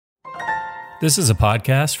This is a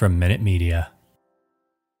podcast from Minute Media.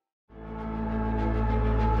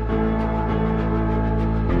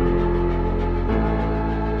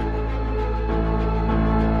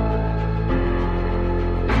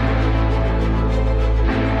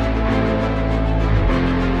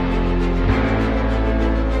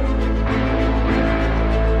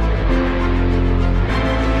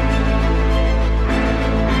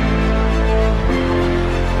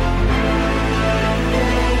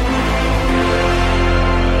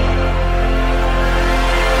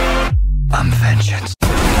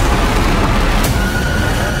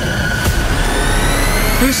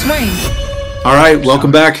 Bruce Wayne. All right,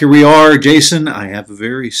 welcome back. Here we are. Jason, I have a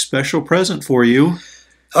very special present for you.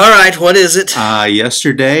 All right, what is it?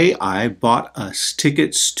 Yesterday, I bought us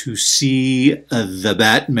tickets to see The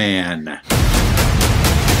Batman.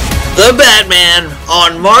 The Batman.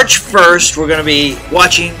 On March 1st, we're going to be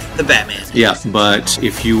watching The Batman. Yeah, but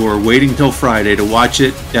if you are waiting till Friday to watch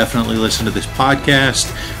it, definitely listen to this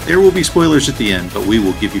podcast. There will be spoilers at the end, but we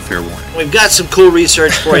will give you fair warning. We've got some cool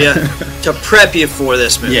research for you to prep you for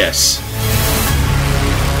this movie. Yes.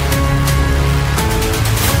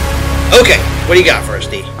 Okay, what do you got for us,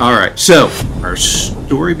 D? All right, so our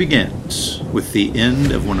story begins with the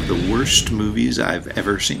end of one of the worst movies I've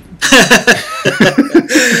ever seen.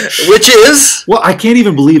 Which is? Well, I can't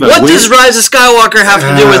even believe What does Rise of Skywalker have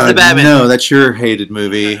to do with The Batman? No, that's your hated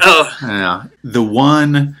movie. Oh. Yeah. The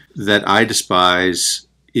one that I despise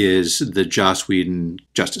is the Joss Whedon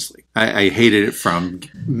Justice League. I hated it from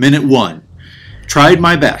minute one. Tried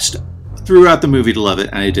my best throughout the movie to love it,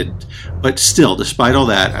 and I didn't. But still, despite all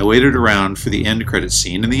that, I waited around for the end credits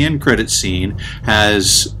scene, and the end credits scene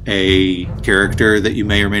has a character that you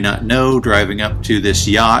may or may not know driving up to this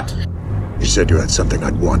yacht. You said you had something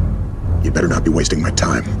I'd want. You better not be wasting my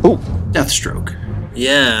time. Oh, Deathstroke.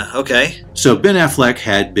 Yeah, okay. So Ben Affleck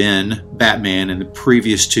had been Batman in the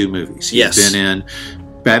previous two movies. He'd been in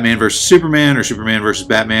Batman vs. Superman or Superman vs.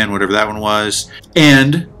 Batman, whatever that one was.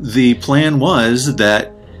 And the plan was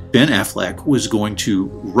that Ben Affleck was going to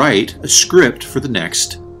write a script for the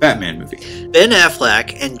next Batman movie. Ben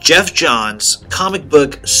Affleck and Geoff Johns, comic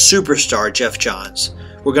book superstar Geoff Johns,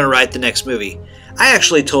 were going to write the next movie. I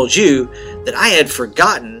actually told you that I had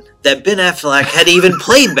forgotten that Ben Affleck had even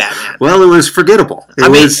played Batman. Well, it was forgettable.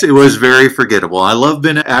 It was very forgettable. I love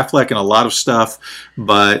Ben Affleck in a lot of stuff,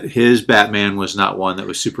 but his Batman was not one that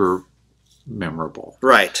was super memorable.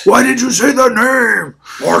 Right. Why did you say that name?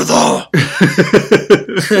 Martha!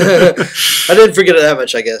 I didn't forget it that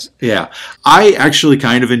much, I guess. Yeah. I actually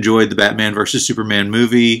kind of enjoyed the Batman vs. Superman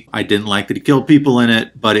movie. I didn't like that he killed people in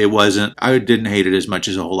it, but I didn't hate it as much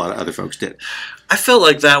as a whole lot of other folks did. I felt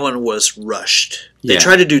like that one was rushed. They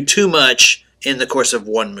tried to do too much in the course of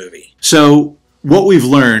one movie. So what we've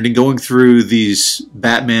learned in going through these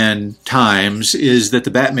Batman times is that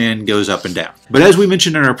the Batman goes up and down. But as we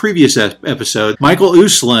mentioned in our previous episode, Michael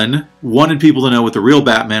Uslan wanted people to know what the real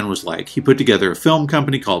Batman was like. He put together a film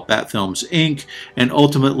company called Bat Films Inc., and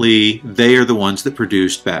ultimately they are the ones that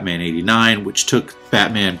produced Batman 89, which took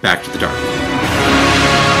Batman back to the dark.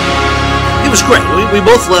 It was great. We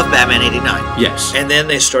both loved Batman 89. Yes. And then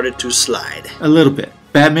they started to slide. A little bit.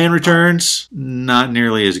 Batman Returns, not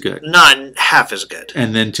nearly as good. Not half as good.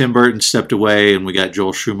 And then Tim Burton stepped away and we got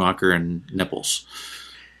Joel Schumacher and nipples.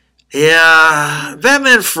 Yeah,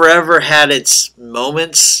 Batman Forever had its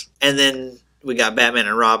moments, and then we got Batman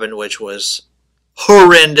and Robin, which was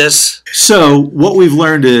horrendous. So what we've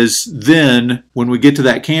learned is then when we get to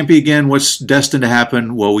that campy again, what's destined to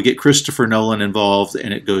happen? Well, we get Christopher Nolan involved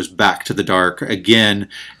and it goes back to the dark again,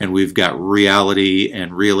 and we've got reality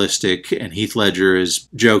and realistic, and Heath Ledger is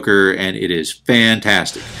Joker, and it is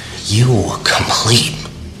fantastic. You complete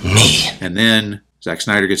me. And then Zack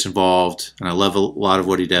Snyder gets involved, and I love a lot of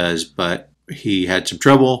what he does, but he had some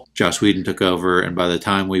trouble. Joss Whedon took over, and by the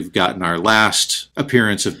time we've gotten our last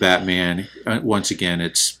appearance of Batman, once again,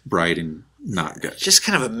 it's bright and not good. Just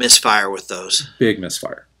kind of a misfire with those. Big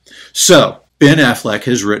misfire. So, Ben Affleck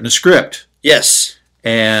has written a script. Yes.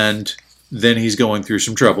 And then he's going through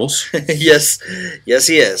some troubles. Yes,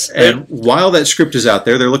 he is. And while that script is out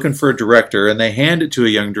there, they're looking for a director, and they hand it to a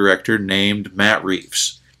young director named Matt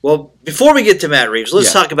Reeves. Well, before we get to Matt Reeves,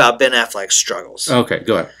 let's talk about Ben Affleck's struggles. Okay,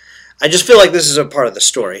 go ahead. I just feel like this is a part of the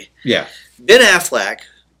story. Yeah. Ben Affleck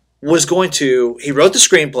was he wrote the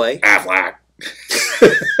screenplay. Affleck.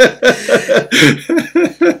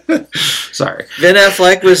 Sorry. Ben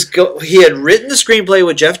Affleck he had written the screenplay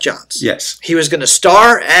with Geoff Johns. Yes. He was going to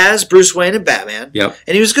star as Bruce Wayne and Batman. Yep.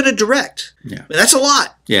 And he was going to direct. Yeah. And that's a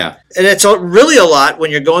lot. Yeah. And it's really a lot when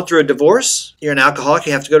you're going through a divorce, you're an alcoholic,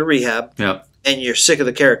 you have to go to rehab. Yep. And you're sick of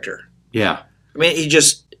the character. Yeah. I mean,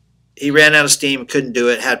 he ran out of steam, couldn't do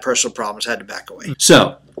it, had personal problems, had to back away.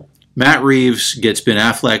 So, Matt Reeves gets Ben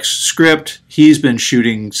Affleck's script. He's been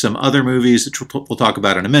shooting some other movies that we'll talk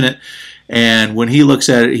about in a minute. And when he looks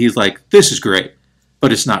at it, he's like, this is great,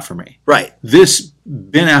 but it's not for me. Right. This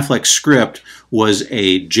Ben Affleck script was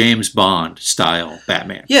a James Bond style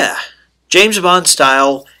Batman. Yeah. James Bond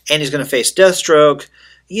style, and he's going to face Deathstroke.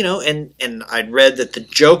 You know, and I'd read that the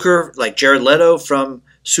Joker, like Jared Leto from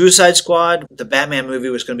Suicide Squad, the Batman movie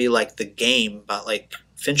was going to be like The Game about like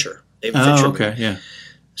Fincher. David Fincher. Oh, okay, movie. yeah.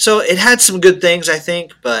 So it had some good things, I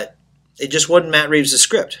think, but it just wasn't Matt Reeves'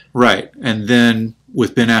 script. Right. And then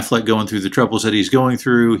with Ben Affleck going through the troubles that he's going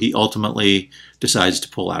through, he ultimately decides to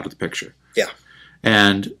pull out of the picture. Yeah.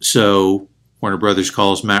 And so Warner Brothers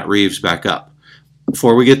calls Matt Reeves back up.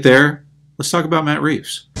 Before we get there, let's talk about Matt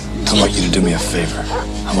Reeves. I want you to do me a favor.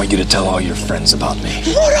 I want you to tell all your friends about me.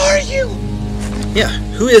 What are you? Yeah.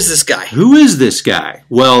 Who is this guy? Who is this guy?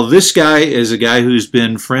 Well, this guy is a guy who's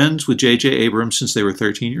been friends with J.J. Abrams since they were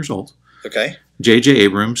 13 years old. Okay. J.J.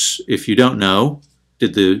 Abrams, if you don't know,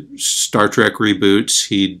 did the Star Trek reboots.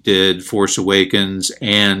 He did Force Awakens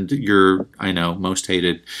and your, I know, most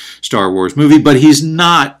hated Star Wars movie, but he's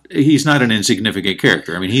not an insignificant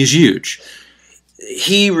character. I mean, he's huge.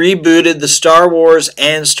 He rebooted the Star Wars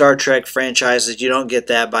and Star Trek franchises. You don't get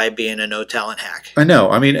that by being a no-talent hack. I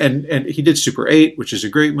know. I mean, and he did Super 8, which is a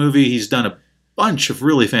great movie. He's done a bunch of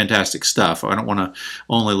really fantastic stuff. I don't want to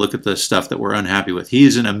only look at the stuff that we're unhappy with. He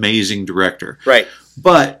is an amazing director. Right.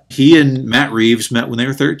 But he and Matt Reeves met when they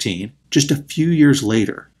were 13. Just a few years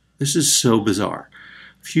later, this is so bizarre.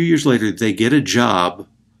 A few years later, they get a job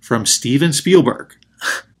from Steven Spielberg,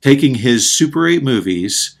 taking his Super 8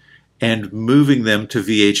 movies and moving them to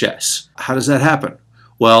VHS. How does that happen?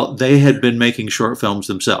 Well, they had been making short films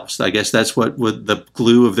themselves. I guess that's what the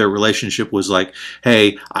glue of their relationship was like.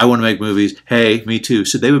 Hey, I want to make movies. Hey, me too.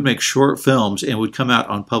 So they would make short films and would come out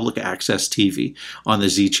on public access TV on the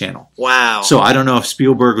Z channel. Wow. So I don't know if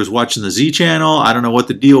Spielberg was watching the Z channel. I don't know what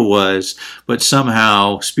the deal was, but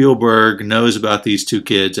somehow Spielberg knows about these two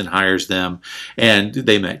kids and hires them. And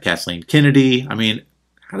they met Kathleen Kennedy. I mean,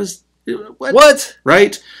 how does... What?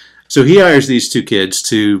 Right? So he hires these two kids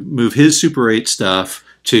to move his Super 8 stuff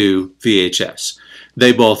to VHS.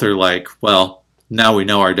 They both are like, well, now we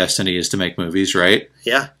know our destiny is to make movies, right?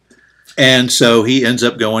 Yeah. And so he ends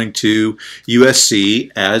up going to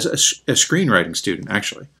USC as a screenwriting student,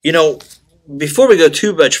 actually. You know, before we go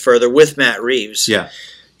too much further with Matt Reeves, Yeah.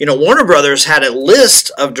 you know, Warner Brothers had a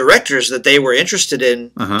list of directors that they were interested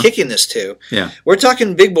in kicking this to. Yeah. We're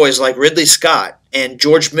talking big boys like Ridley Scott and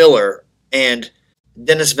George Miller and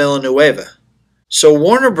Denis Villeneuve. So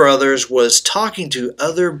Warner Brothers was talking to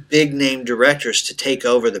other big-name directors to take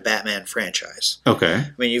over the Batman franchise. Okay.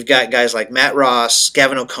 I mean, you've got guys like Matt Ross,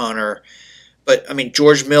 Gavin O'Connor, but, I mean,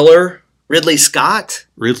 George Miller, Ridley Scott.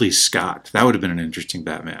 Ridley Scott. That would have been an interesting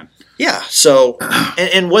Batman. Yeah, so,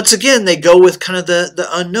 and once again, they go with kind of the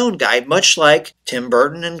unknown guy, much like Tim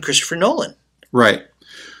Burton and Christopher Nolan. Right.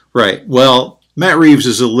 Right. Well, Matt Reeves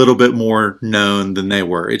is a little bit more known than they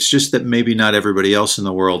were. It's just that maybe not everybody else in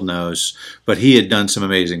the world knows, but he had done some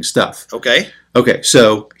amazing stuff. Okay. Okay,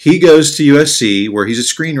 so he goes to USC where he's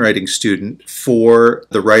a screenwriting student for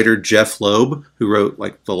the writer Jeff Loeb, who wrote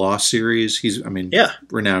like the Lost series. He's,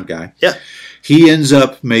 renowned guy. Yeah. He ends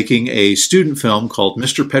up making a student film called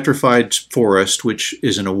Mr. Petrified Forest, which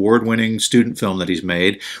is an award-winning student film that he's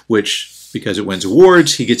made, which... because it wins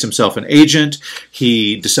awards, he gets himself an agent.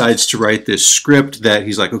 He decides to write this script that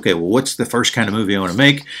he's like, okay, well, what's the first kind of movie I want to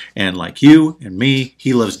make? And like you and me,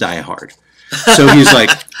 he loves Die Hard. So he's like,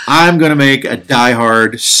 I'm going to make a Die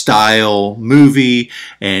Hard style movie.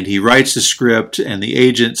 And he writes the script and the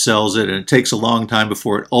agent sells it. And it takes a long time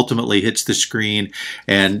before it ultimately hits the screen.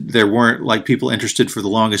 And there weren't like people interested for the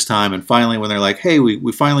longest time. And finally, when they're like, hey,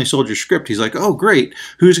 we finally sold your script. He's like, oh, great.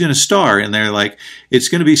 Who's going to star? And they're like, it's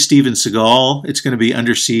going to be Steven Seagal. It's going to be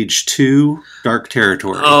Under Siege 2, Dark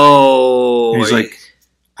Territory. Oh. And he's like,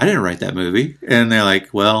 I didn't write that movie. And they're like,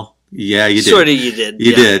 well, yeah, you did. Sort of you did.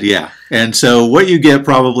 You did, yeah. And so what you get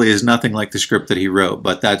probably is nothing like the script that he wrote,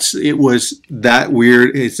 but it was that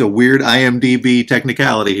weird. It's a weird IMDb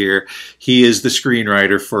technicality here. He is the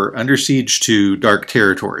screenwriter for Under Siege 2, Dark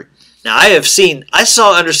Territory. Now, I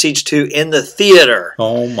saw Under Siege 2 in the theater.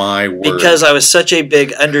 Oh, my word. Because I was such a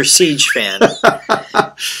big Under Siege fan.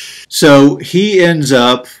 So he ends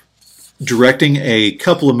up directing a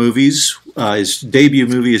couple of movies. His debut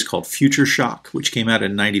movie is called Future Shock, which came out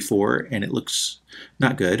in '94, and it looks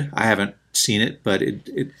not good. I haven't seen it, but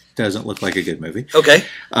it doesn't look like a good movie. Okay.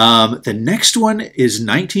 The next one is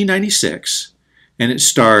 1996, and it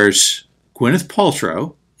stars Gwyneth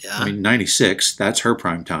Paltrow Yeah. I mean, 96, that's her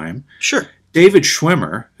prime time. Sure. David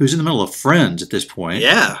Schwimmer, who's in the middle of Friends at this point.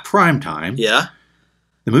 Yeah. Prime time. Yeah.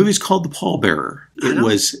 The movie's called The Pallbearer. It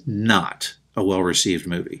was not a well-received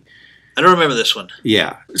movie. I don't remember this one.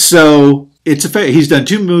 Yeah. So it's he's done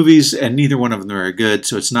 2 movies, and neither one of them are very good,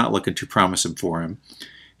 so it's not looking too promising for him.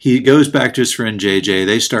 He goes back to his friend JJ.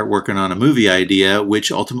 They start working on a movie idea,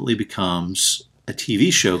 which ultimately becomes a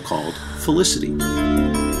TV show called Felicity.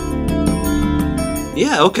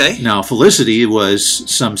 Yeah, okay. Now, Felicity was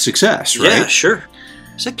some success, right? Yeah, sure.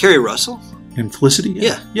 Is that Kerry Russell? In Felicity?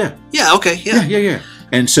 Yeah. Yeah. Yeah, okay, yeah. Yeah.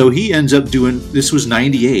 And so he ends up doing, this was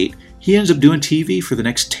 98, he ends up doing TV for the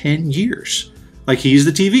next 10 years. Like, he's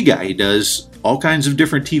the TV guy. He does all kinds of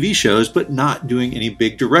different TV shows, but not doing any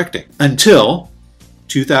big directing. Until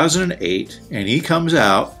 2008, and he comes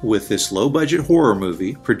out with this low-budget horror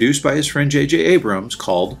movie produced by his friend J.J. Abrams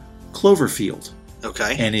called Cloverfield.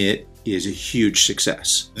 Okay. And it is a huge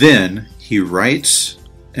success. Then he writes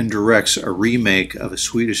and directs a remake of a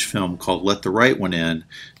Swedish film called Let the Right One In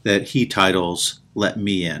that he titles Let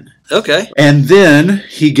Me In. Okay. And then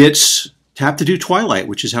he gets tapped to do Twilight,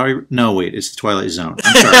 which is how he... No, wait, it's the Twilight Zone.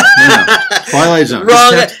 I'm sorry. No. Twilight Zone.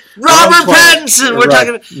 Wrong. Robert Pattinson! We're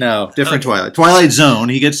talking about... No, different Twilight. Twilight Zone.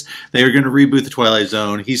 They are going to reboot the Twilight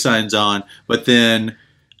Zone. He signs on, but then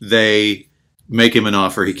they make him an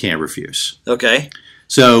offer he can't refuse. Okay.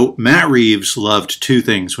 So Matt Reeves loved 2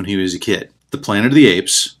 things when he was a kid. The Planet of the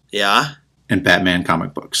Apes. Yeah. And Batman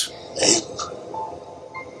comic books. Ape.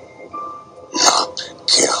 Lock.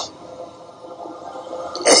 Kill.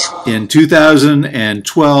 Ape. In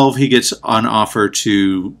 2012, he gets an offer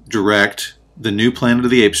to direct the new Planet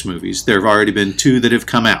of the Apes movies. There have already been 2 that have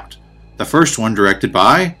come out. The first one directed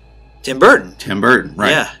by... Tim Burton. Tim Burton,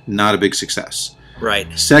 right. Yeah. Not a big success. Right.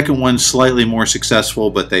 Second one's slightly more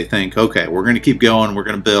successful, but they think, okay, we're going to keep going, we're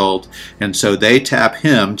going to build. And so they tap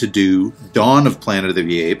him to do Dawn of Planet of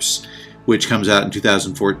the Apes, which comes out in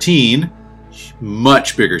 2014.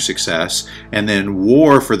 Much bigger success. And then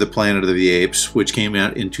War for the Planet of the Apes, which came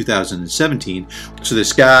out in 2017. So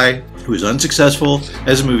this guy, who is unsuccessful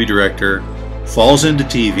as a movie director, falls into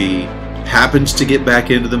TV, happens to get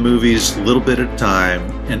back into the movies a little bit at a time,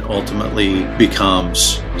 and ultimately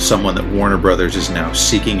becomes someone that Warner Brothers is now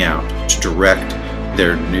seeking out to direct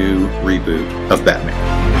their new reboot of Batman.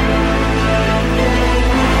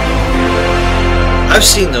 I've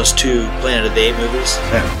seen those 2 Planet of the Apes movies.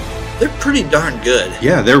 Yeah. They're pretty darn good.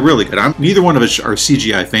 Yeah, they're really good. Neither one of us are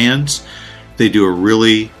CGI fans. They do a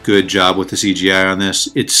really good job with the CGI on this.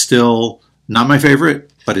 It's still not my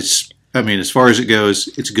favorite, but as far as it goes,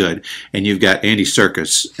 it's good. And you've got Andy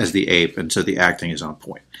Serkis as the ape, and so the acting is on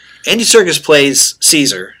point. Andy Serkis plays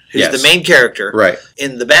Caesar, who's Yes. the main character. Right.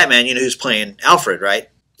 In the Batman, you know who's playing Alfred, right?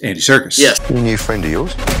 Andy Serkis. Yes. You a new friend of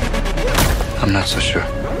yours? I'm not so sure.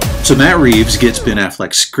 So Matt Reeves gets Ben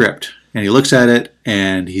Affleck's script, and he looks at it,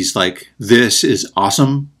 and he's like, this is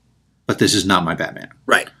awesome, but this is not my Batman.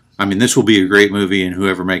 Right. I mean, this will be a great movie, and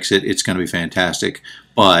whoever makes it, it's going to be fantastic,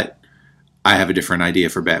 but I have a different idea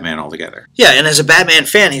for Batman altogether. Yeah, and as a Batman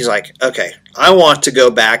fan, he's like, okay, I want to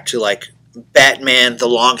go back to like Batman The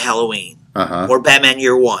Long Halloween, or Batman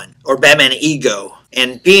Year One, or Batman Ego.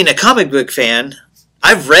 And being a comic book fan,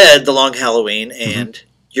 I've read The Long Halloween and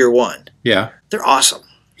Year One. Yeah. They're awesome.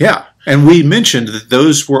 Yeah. And we mentioned that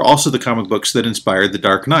those were also the comic books that inspired The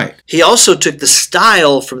Dark Knight. He also took the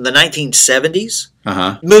style from the 1970s.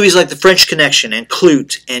 Uh-huh. Movies like The French Connection and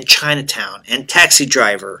Clute and Chinatown and Taxi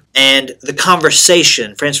Driver and The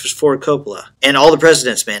Conversation, Francis Ford Coppola, and All the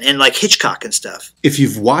President's Men, and like Hitchcock and stuff. If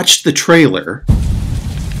you've watched the trailer,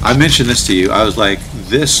 I mentioned this to you, I was like,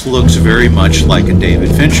 this looks very much like a David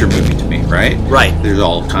Fincher movie to me, right? Right. There's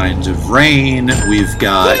all kinds of rain. We've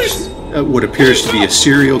got what appears to be a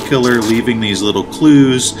serial killer leaving these little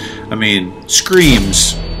clues. I mean,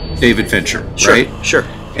 screams David Fincher, Sure, right? sure.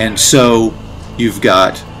 And so you've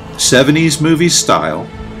got 70s movie style.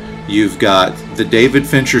 You've got the David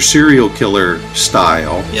Fincher serial killer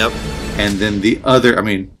style. Yep. And then the other,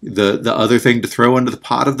 the other thing to throw into the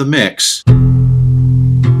pot of the mix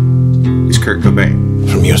is Kurt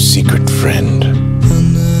Cobain. From your secret friend.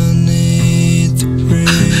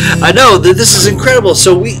 I know that this is incredible.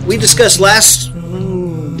 So we discussed last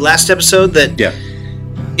episode that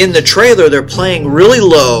in the trailer they're playing really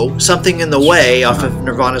low, Something in the Way off of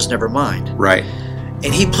Nirvana's Nevermind. Right.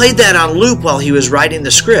 And he played that on loop while he was writing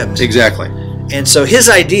the script. Exactly. And so his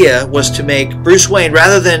idea was to make Bruce Wayne,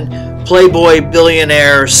 rather than playboy,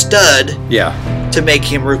 billionaire, stud, to make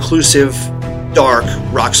him reclusive, dark,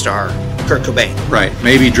 rock star Kurt Cobain. Right.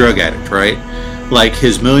 Maybe drug addict, right? Like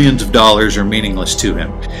his millions of dollars are meaningless to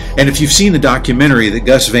him. And if you've seen the documentary that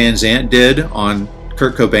Gus Van Sant did on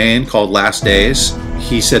Kurt Cobain called Last Days.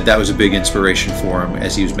 He said that was a big inspiration for him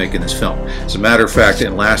as he was making this film. As a matter of fact,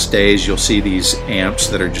 in Last Days, you'll see these amps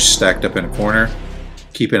that are just stacked up in a corner.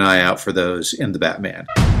 Keep an eye out for those in The Batman.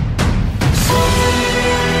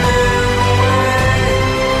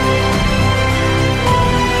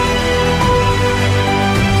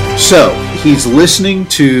 So, he's listening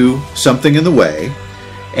to Something in the Way,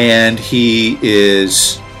 and he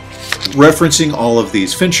is referencing all of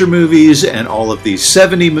these Fincher movies and all of these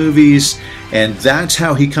 70 movies, and that's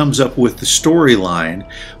how he comes up with the storyline.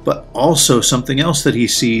 But also something else that he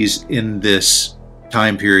sees in this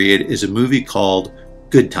time period is a movie called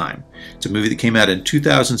Good Time. It's a movie that came out in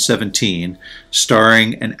 2017,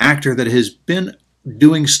 starring an actor that has been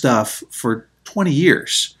doing stuff for 20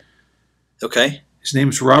 years. Okay. His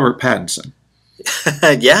name's Robert Pattinson.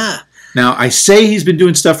 Yeah. Now, I say he's been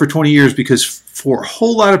doing stuff for 20 years because for a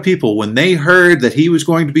whole lot of people, when they heard that he was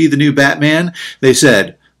going to be the new Batman, they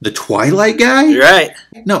said, the Twilight guy? You're right.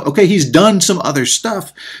 No, okay, he's done some other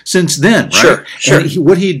stuff since then, right? Sure. And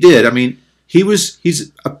what he did, I mean,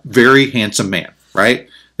 he's a very handsome man, right?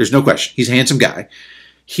 There's no question. He's a handsome guy.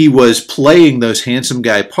 He was playing those handsome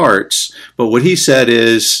guy parts, but what he said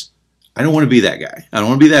is, I don't want to be that guy. I don't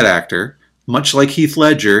want to be that actor. Much like Heath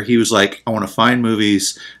Ledger, he was like, I want to find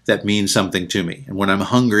movies that mean something to me, and when I'm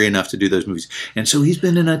hungry enough to do those movies. And so he's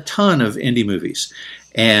been in a ton of indie movies.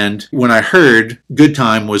 And when I heard Good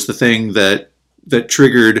Time was the thing that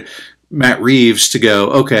triggered Matt Reeves to go,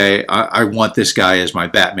 okay, I want this guy as my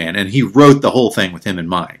Batman. And he wrote the whole thing with him in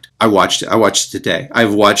mind. I watched it today.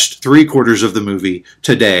 I've watched 3/4 of the movie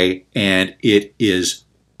today, and it is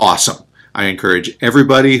awesome. I encourage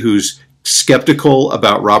everybody who's skeptical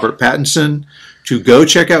about Robert Pattinson to go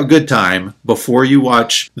check out Good Time before you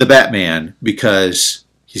watch The Batman, because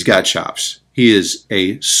he's got chops. He is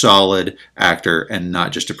a solid actor and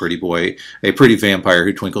not just a pretty boy, a pretty vampire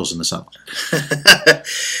who twinkles in the sunlight.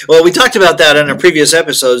 Well, we talked about that in our previous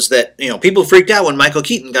episodes that, people freaked out when Michael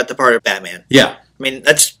Keaton got the part of Batman. Yeah. I mean,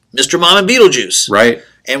 that's Mr. Mom and Beetlejuice. Right.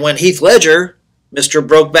 And when Heath Ledger, Mr.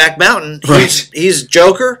 Brokeback Mountain, he's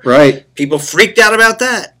Joker. Right. People freaked out about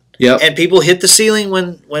that. Yep. And people hit the ceiling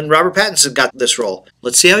when Robert Pattinson got this role.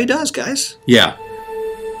 Let's see how he does, guys. Yeah.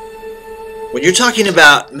 When you're talking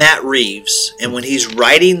about Matt Reeves and when he's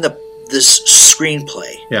writing this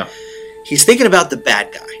screenplay, Yeah. he's thinking about the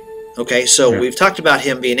bad guy. Okay, so we've talked about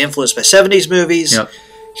him being influenced by 70s movies. Yep.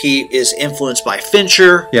 He is influenced by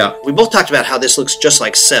Fincher. Yeah. We both talked about how this looks just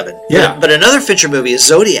like Seven. Yeah. But another Fincher movie is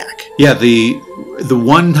Zodiac. Yeah, the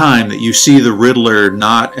one time that you see the Riddler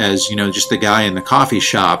not as, just the guy in the coffee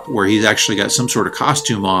shop where he's actually got some sort of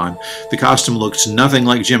costume on, the costume looks nothing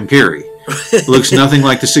like Jim Carrey. It looks nothing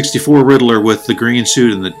like the 64 Riddler with the green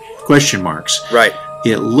suit and the question marks. Right.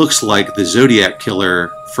 It looks like the Zodiac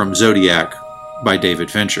Killer from Zodiac by David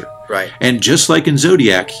Fincher. Right. And just like in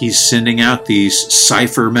Zodiac, he's sending out these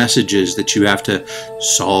cipher messages that you have to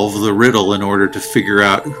solve the riddle in order to figure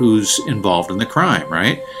out who's involved in the crime,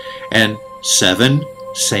 right? And Seven,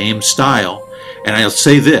 same style. And I'll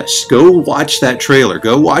say this, go watch that trailer.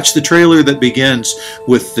 Go watch the trailer that begins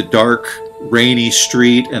with the dark, rainy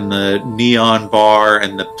street and the neon bar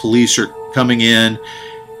and the police are coming in.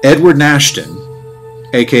 Edward Nashton,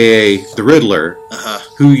 a.k.a. the Riddler,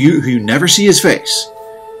 who you never see his face.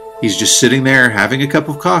 He's just sitting there having a cup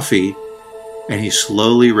of coffee, and he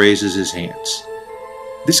slowly raises his hands.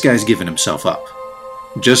 This guy's giving himself up.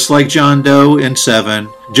 Just like John Doe in Seven,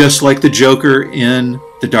 just like the Joker in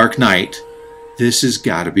The Dark Knight, this has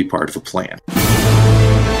got to be part of a plan.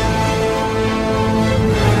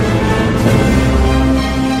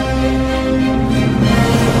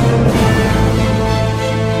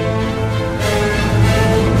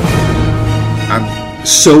 I'm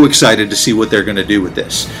so excited to see what they're going to do with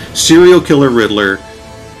this. Serial killer Riddler,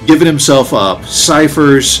 giving himself up,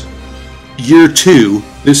 ciphers, year 2.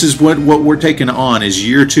 This is what we're taking on is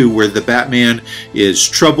year 2, where the Batman is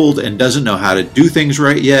troubled and doesn't know how to do things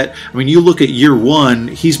right yet. I mean, you look at year 1,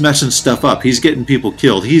 he's messing stuff up. He's getting people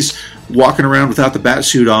killed. He's walking around without the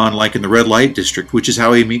Batsuit on, like in the Red Light District, which is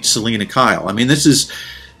how he meets Selena Kyle. I mean, this is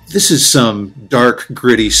some dark,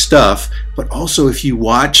 gritty stuff. But also, if you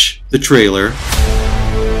watch the trailer,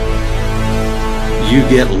 you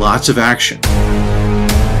get lots of action.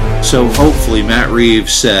 So hopefully Matt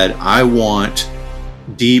Reeves said, I want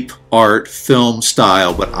deep art film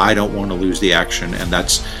style, but I don't want to lose the action, and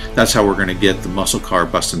that's how we're going to get the muscle car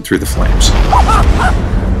busting through the flames.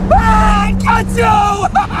 I got you!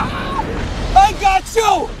 I got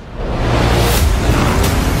you!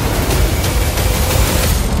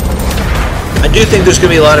 I do think there's going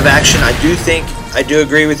to be a lot of action. I do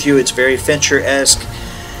agree with you. It's very Fincher-esque.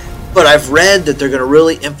 but I've read that they're going to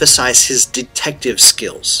really emphasize his detective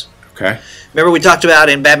skills. Okay. Remember we talked about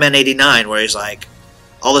in Batman 89 where he's like,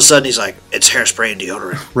 all of a sudden he's like, it's hairspray and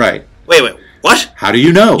deodorant. Right. Wait, what? How do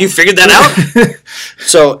you know? You figured that out?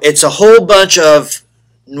 So it's a whole bunch of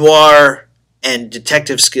noir and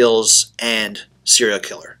detective skills and serial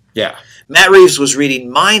killer. Yeah. Matt Reeves was reading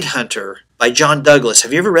Mindhunter by John Douglas.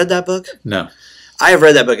 Have you ever read that book? No. I have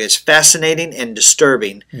read that book. It's fascinating and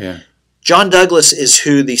disturbing. Yeah. John Douglas is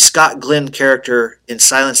who the Scott Glenn character in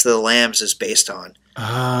Silence of the Lambs is based on.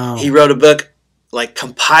 Oh. He wrote a book like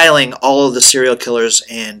compiling all of the serial killers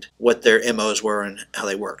and what their MOs were and how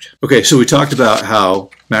they worked. Okay, so we talked about how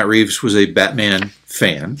Matt Reeves was a Batman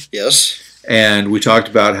fan. Yes. And we talked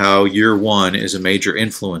about how Year One is a major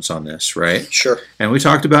influence on this, right? Sure. And we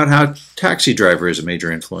talked about how Taxi Driver is a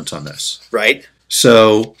major influence on this. Right.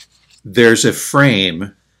 So there's a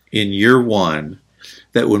frame in Year One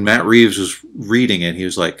that when Matt Reeves was reading it, he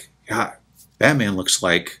was like, God, Batman looks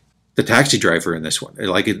like the Taxi Driver in this one.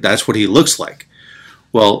 Like, that's what he looks like.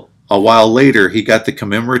 Well, a while later, he got the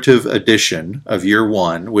commemorative edition of Year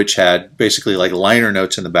One, which had basically like liner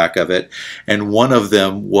notes in the back of it. And one of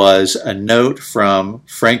them was a note from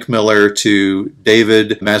Frank Miller to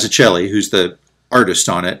David Mazzucchelli, who's the artist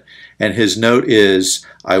on it. And his note is,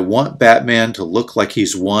 I want Batman to look like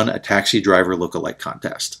he's won a Taxi Driver lookalike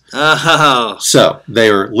contest. Oh. So they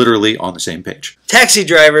are literally on the same page. Taxi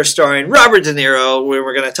Driver starring Robert De Niro, where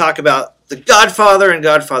we're going to talk about The Godfather and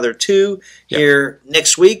Godfather 2 here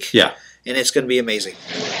next week. Yeah. And it's going to be amazing.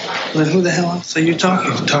 Well, who the hell else are you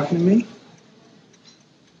talking to? Talking to me?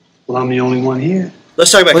 Well, I'm the only one here.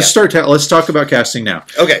 Let's talk about Let's talk about casting now.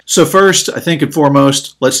 Okay. So first, I think and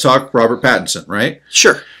foremost, let's talk Robert Pattinson, right?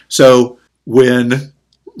 Sure. So when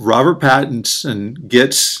Robert Pattinson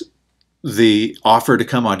gets the offer to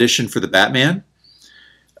come audition for the Batman,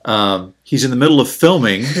 he's in the middle of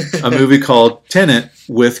filming a movie called Tenet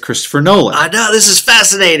with Christopher Nolan. I know, this is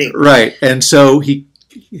fascinating. Right. And so he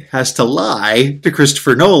has to lie to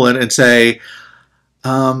Christopher Nolan and say,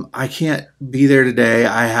 I can't be there today.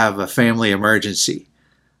 I have a family emergency.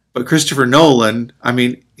 But Christopher Nolan, I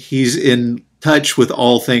mean, he's in touch with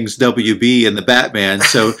all things WB and the Batman.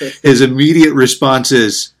 So his immediate response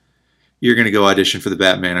is, you're going to go audition for the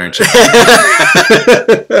Batman, aren't you?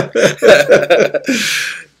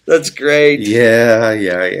 That's great.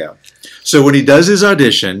 Yeah. So when he does his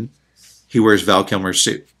audition, he wears Val Kilmer's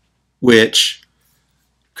suit, which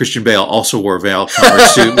Christian Bale also wore Val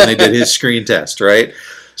Kilmer's suit when they did his screen test, right?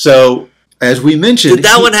 So as we mentioned... Did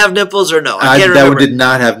that one have nipples or no? I can't remember. That one did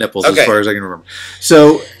not have nipples as far as I can remember.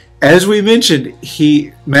 So as we mentioned,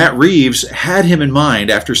 Matt Reeves had him in mind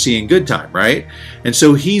after seeing Good Time, right? And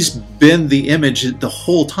so he's been the image the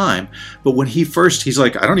whole time. But when he's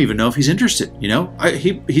like, I don't even know if he's interested. You know,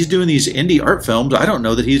 he's doing these indie art films. I don't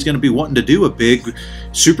know that he's going to be wanting to do a big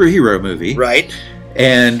superhero movie. Right.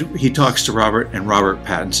 And he talks to Robert, and Robert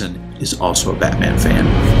Pattinson is also a Batman fan.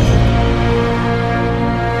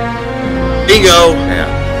 Bingo.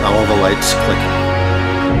 Yeah, all the lights clicking.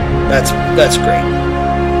 That's great.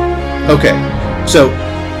 Okay, so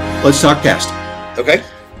let's talk casting. Okay.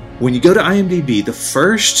 When you go to IMDb, the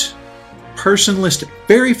first person listed,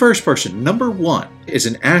 very first person, number one, is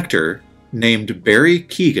an actor named Barry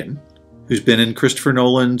Keoghan, who's been in Christopher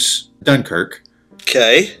Nolan's Dunkirk.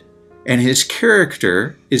 Okay. And his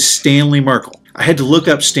character is Stanley Merkel. I had to look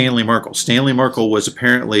up Stanley Merkel. Stanley Merkel was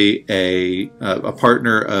apparently a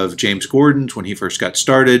partner of James Gordon's when he first got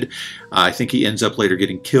started. I think he ends up later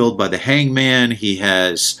getting killed by the hangman. He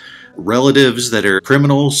has relatives that are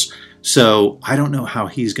criminals. So I don't know how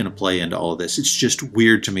he's going to play into all of this. It's just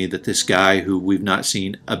weird to me that this guy, who we've not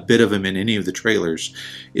seen a bit of him in any of the trailers,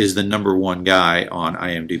 is the number one guy on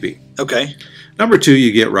IMDb. Okay. Number two,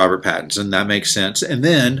 you get Robert Pattinson. That makes sense. And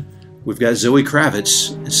then we've got Zoe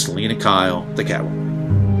Kravitz and Selena Kyle, the Catwoman.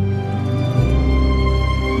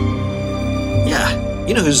 Yeah.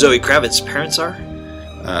 You know who Zoe Kravitz's parents are?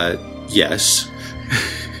 Yes.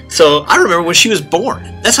 So I remember when she was born.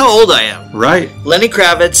 That's how old I am. Right. Lenny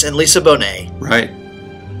Kravitz and Lisa Bonet. Right.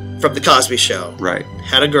 From The Cosby Show. Right.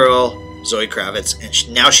 Had a girl, Zoe Kravitz,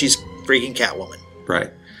 and now she's freaking Catwoman.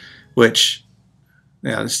 Right. Which,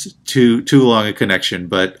 yeah, it's too long a connection,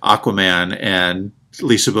 but Aquaman and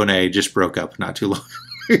Lisa Bonet just broke up not too long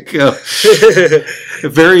ago.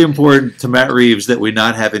 Very important to Matt Reeves that we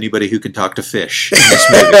not have anybody who can talk to fish in this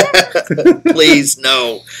movie. Please,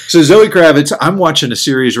 no. So Zoe Kravitz, I'm watching a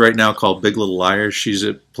series right now called Big Little Liars.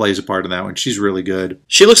 She plays a part in that one. She's really good.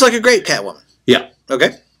 She looks like a great Catwoman. Yeah.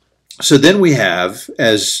 Okay. So then we have,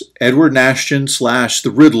 as Edward Nashton /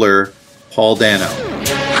 the Riddler, Paul Dano.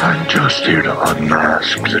 I'm just here to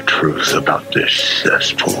unmask the truth about this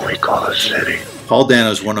cesspool we call a city. Paul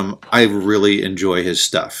Dano's I really enjoy his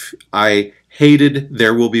stuff. I hated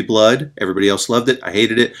There Will Be Blood. Everybody else loved it. I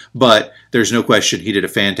hated it. But there's no question he did a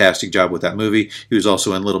fantastic job with that movie. He was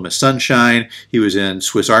also in Little Miss Sunshine. He was in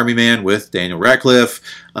Swiss Army Man with Daniel Radcliffe.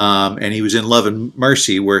 And he was in Love and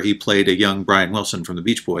Mercy, where he played a young Brian Wilson from the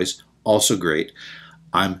Beach Boys. Also great.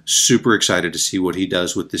 I'm super excited to see what he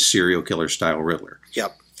does with this serial killer style Riddler.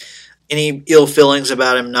 Yep. Any ill feelings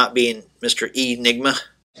about him not being Mr. Enigma?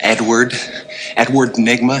 Edward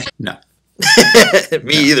Nigma? No.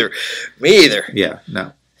 Me either. Yeah,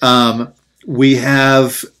 no. We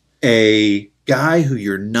have a guy who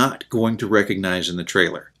you're not going to recognize in the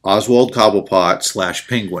trailer. Oswald Cobblepot /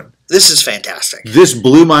 Penguin. This is fantastic. This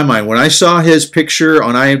blew my mind. When I saw his picture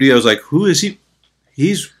on IMDb, I was like, who is he?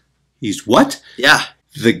 He's what? Yeah.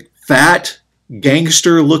 The fat,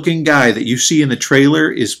 gangster-looking guy that you see in the trailer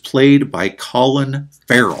is played by Colin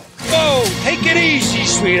Farrell. Whoa, take it easy,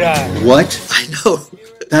 sweetheart. What? I know.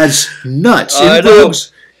 That's nuts. I In know.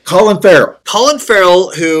 folks, Colin Farrell. Colin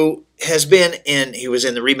Farrell, who he was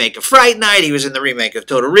in the remake of Fright Night, he was in the remake of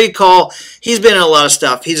Total Recall, he's been in a lot of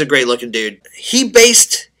stuff. He's a great looking dude. He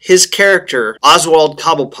based his character, Oswald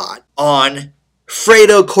Cobblepot, on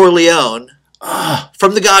Fredo Corleone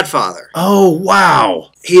from The Godfather. Oh,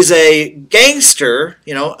 wow. He's a gangster,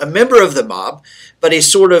 a member of the mob, but he's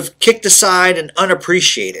sort of kicked aside and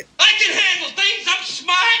unappreciated. I can handle things. I'm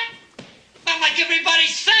smart. Not like everybody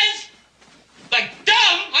says. Like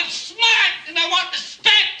dumb, I'm smart, and I want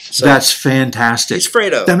respect. So that's fantastic. He's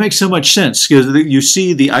Fredo. That makes so much sense because you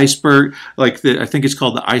see the iceberg, I think it's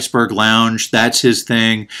called the Iceberg Lounge. That's his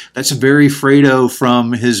thing. That's very Fredo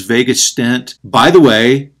from his Vegas stint. By the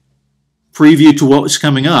way, preview to what was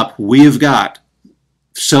coming up, we have got,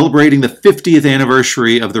 celebrating the 50th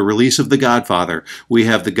anniversary of the release of The Godfather, we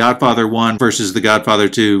have The Godfather 1 versus The Godfather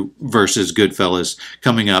 2 versus Goodfellas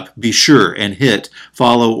coming up. Be sure and hit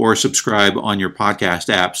follow or subscribe on your podcast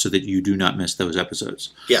app so that you do not miss those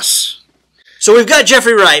episodes. Yes. So we've got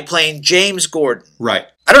Jeffrey Wright playing James Gordon. Right.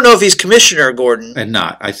 I don't know if he's Commissioner Gordon. And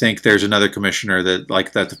not. I think there's another commissioner that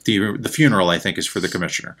the funeral, I think, is for the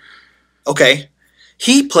commissioner. Okay.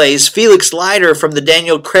 He plays Felix Leiter from the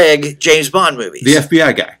Daniel Craig James Bond movies. The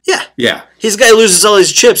FBI guy. Yeah. Yeah. He's the guy who loses all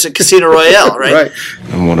his chips at Casino Royale, right? Right.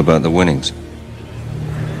 And what about the winnings?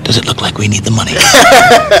 Does it look like we need the money?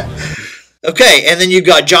 Okay, and then you've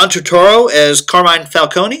got John Turturro as Carmine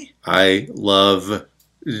Falcone. I love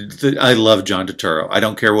John Turturro. I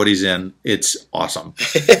don't care what he's in. It's awesome.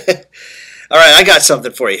 All right, I got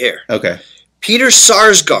something for you here. Okay. Peter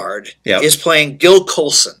Sarsgaard is playing Gil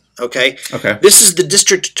Coulson. Okay? Okay. This is the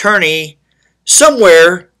district attorney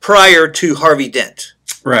somewhere prior to Harvey Dent.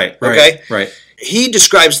 Right. Okay? Right. He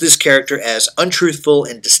describes this character as untruthful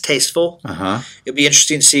and distasteful. Uh-huh. It'll be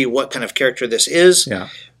interesting to see what kind of character this is. Yeah.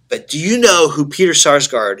 But do you know who Peter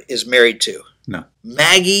Sarsgaard is married to? No.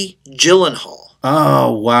 Maggie Gyllenhaal.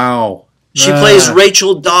 Oh, wow. She plays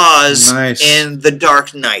Rachel Dawes nice. in The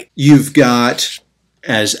Dark Knight. You've got,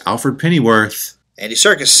 as Alfred Pennyworth, Andy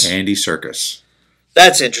Serkis. Andy Serkis.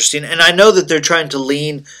 That's interesting. And I know that they're trying to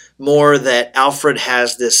lean more that Alfred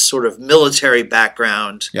has this sort of military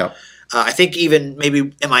background. Yeah. I think even maybe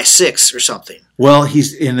MI6 or something. Well,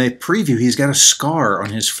 he's in the preview, he's got a scar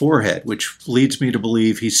on his forehead, which leads me to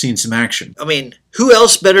believe he's seen some action. I mean, who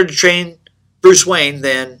else better to train Bruce Wayne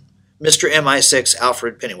than Mr. MI6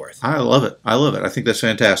 Alfred Pennyworth? I love it. I think that's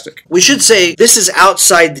fantastic. We should say this is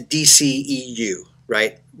outside the DCEU,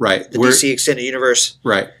 right? Right. The DC Extended Universe.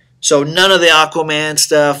 Right. So none of the Aquaman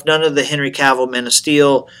stuff, none of the Henry Cavill Man of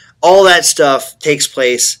Steel, all that stuff takes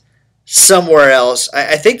place somewhere else.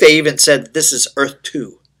 I think they even said that this is Earth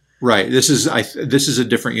 2. Right. This is a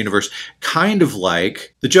different universe, kind of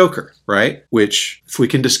like The Joker, right? Which, if we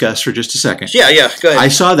can discuss for just a second. Yeah, go ahead. I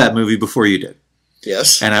saw that movie before you did.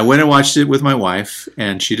 Yes. And I went and watched it with my wife,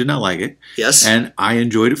 and she did not like it. Yes. And I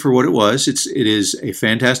enjoyed it for what it was. It is a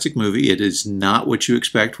fantastic movie. It is not what you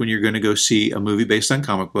expect when you're going to go see a movie based on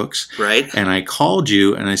comic books. Right. And I called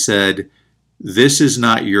you and I said, this is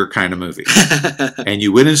not your kind of movie. And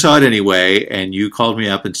you went and saw it anyway, and you called me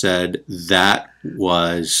up and said, that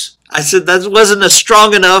was... I said, that wasn't a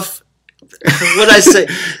strong enough... What I say?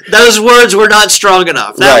 Those words were not strong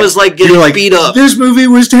enough. That was like getting beat up. This movie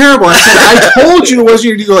was terrible. I said, I told you it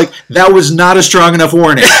wasn't. You go like, that was not a strong enough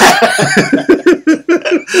warning.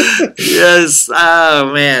 Yes.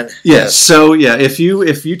 Oh man. Yes. So yeah, if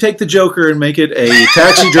you take the Joker and make it a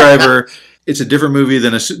Taxi Driver, it's a different movie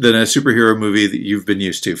than a superhero movie that you've been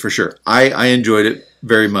used to, for sure. I enjoyed it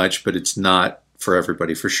very much, but it's not for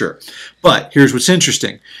everybody, for sure. But here's what's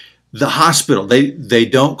interesting. The hospital. They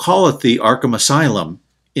don't call it the Arkham Asylum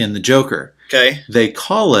in the Joker. Okay. They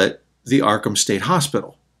call it the Arkham State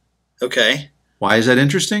Hospital. Okay. Why is that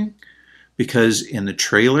interesting? Because in the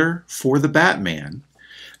trailer for the Batman,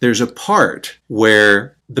 there's a part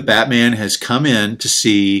where the Batman has come in to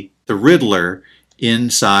see the Riddler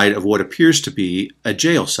inside of what appears to be a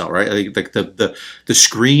jail cell, right? Like the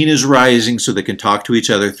screen is rising so they can talk to each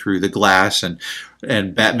other through the glass, and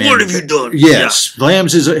Batman. What have you done? Yes,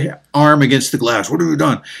 slams his arm against the glass. What have you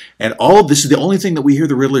done? And all of this is the only thing that we hear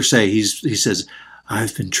the Riddler say. He says,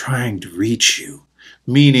 "I've been trying to reach you,"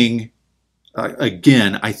 meaning.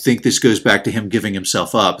 Again, I think this goes back to him giving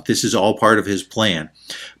himself up. This is all part of his plan.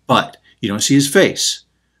 But you don't see his face.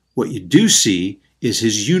 What you do see is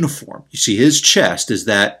his uniform. You see his chest as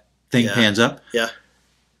that thing pans up. Yeah.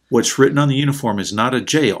 What's written on the uniform is not a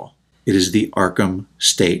jail. It is the Arkham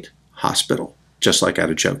State Hospital, just like out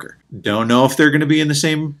of Joker. Don't know if they're going to be in the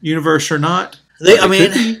same universe or not. They could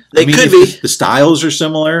be. The styles are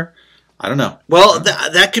similar. I don't know. Well,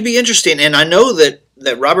 that could be interesting. And I know that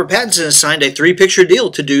Robert Pattinson has signed a 3-picture deal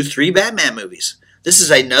to do 3 Batman movies. This is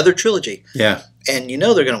another trilogy. Yeah. And they're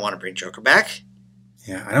going to want to bring Joker back.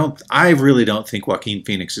 Yeah, I really don't think Joaquin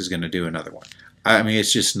Phoenix is going to do another one. I mean,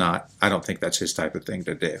 it's just not. I don't think that's his type of thing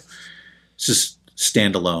to do. It's just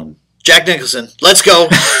standalone. Jack Nicholson, let's go.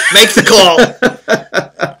 Make the call.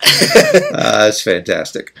 That's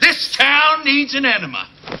fantastic. This town needs an enema.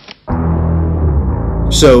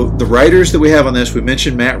 So the writers that we have on this, we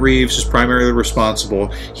mentioned Matt Reeves is primarily responsible.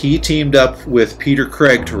 He teamed up with Peter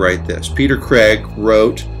Craig to write this. Peter Craig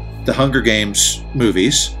wrote the Hunger Games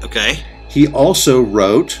movies. Okay. He also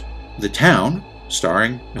wrote The Town,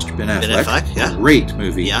 starring Mr. Ben Affleck. Ben Affleck, yeah. Great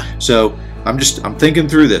movie. Yeah. So I'm thinking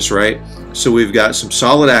through this, right? So we've got some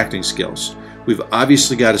solid acting skills. We've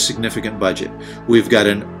obviously got a significant budget. We've got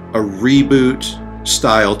a reboot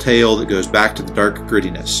style tale that goes back to the dark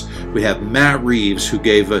grittiness. We have Matt Reeves, who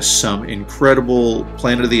gave us some incredible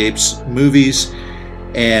Planet of the Apes movies,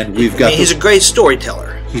 and we've got. He's a great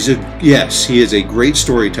storyteller. He is a great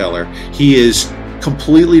storyteller. He is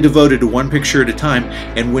completely devoted to one picture at a time.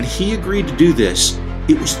 And when he agreed to do this,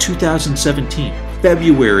 it was 2017,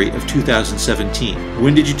 February of 2017.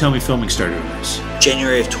 When did you tell me filming started on this?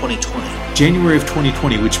 January of 2020. January of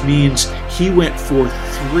 2020, which means he went for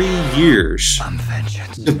 3 years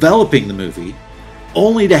developing the movie,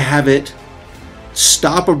 only to have it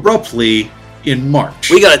stop abruptly in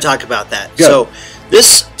March. We got to talk about that. Go. So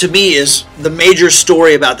this, to me, is the major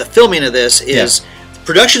story about the filming of this. Is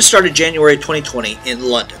production started January 2020 in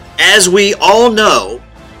London. As we all know,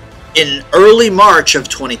 in early March of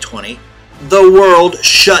 2020, the world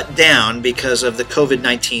shut down because of the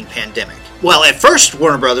COVID-19 pandemic. Well, at first,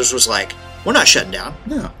 Warner Brothers was like, we're not shutting down.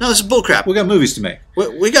 No, this is bullcrap. We got movies to make.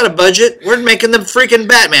 We got a budget. We're making the freaking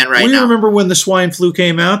Batman now. We remember when the swine flu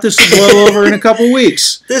came out. This will blow over in a couple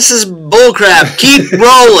weeks. This is bullcrap. Keep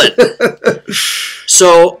rolling.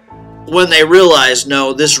 So when they realized,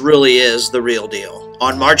 no, this really is the real deal,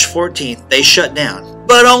 on March 14th, they shut down.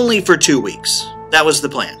 But only for 2 weeks. That was the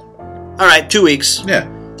plan. All right, 2 weeks. Yeah.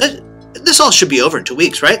 This all should be over in 2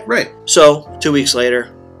 weeks, right? Right. So 2 weeks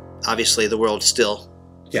later, obviously the world's still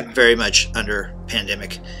very much under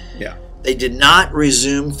pandemic. Yeah. They did not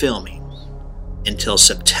resume filming until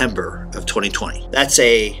September of 2020. That's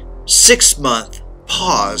a 6-month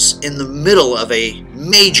pause in the middle of a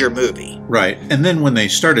major movie. Right. And then when they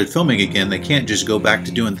started filming again, they can't just go back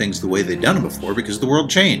to doing things the way they'd done them before because the world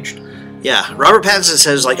changed. Yeah. Robert Pattinson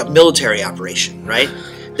says like a military operation, right?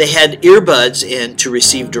 They had earbuds in to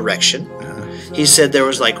receive direction. He said there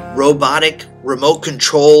was like robotic remote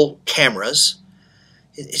control cameras.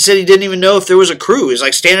 He said he didn't even know if there was a crew. He's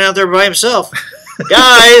like standing out there by himself.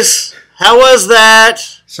 Guys, how was that?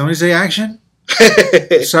 Somebody say action?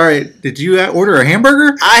 Sorry, did you order a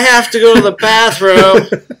hamburger? I have to go to the bathroom.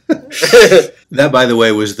 That, by the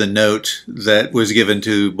way, was the note that was given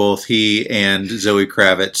to both he and Zoe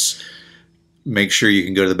Kravitz. Make sure you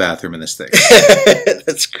can go to the bathroom in this thing.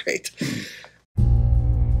 That's great.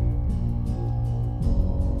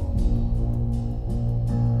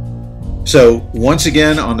 So, once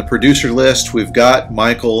again, on the producer list, we've got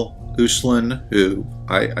Michael Uslan, who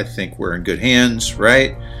I think we're in good hands,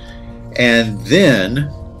 right? And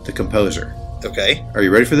then the composer. Okay. Are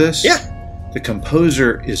you ready for this? Yeah. The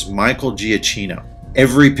composer is Michael Giacchino.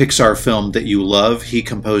 Every Pixar film that you love, he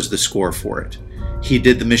composed the score for it. He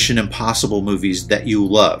did the Mission Impossible movies that you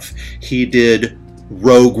love. He did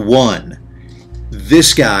Rogue One.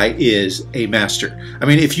 This guy is a master. I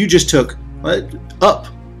mean, if you just took Up.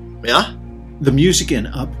 Yeah? The music in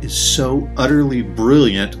Up is so utterly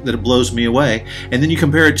brilliant that it blows me away. And then you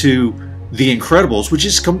compare it to The Incredibles, which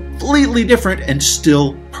is completely different and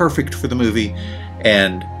still perfect for the movie.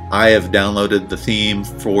 And I have downloaded the theme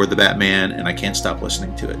for the Batman, and I can't stop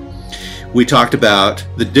listening to it. We talked about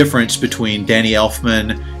the difference between Danny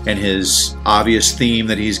Elfman and his obvious theme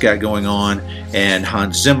that he's got going on, and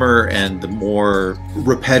Hans Zimmer, and the more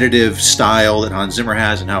repetitive style that Hans Zimmer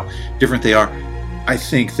has and how different they are. I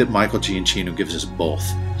think that Michael Giacchino gives us both.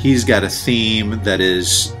 He's got a theme that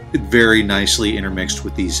is very nicely intermixed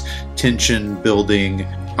with these tension-building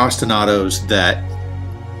ostinatos that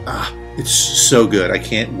it's so good. I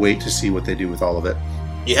can't wait to see what they do with all of it.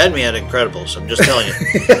 You had me at Incredibles, I'm just telling you.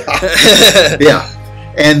 Yeah.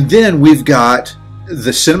 And then we've got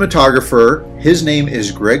the cinematographer. His name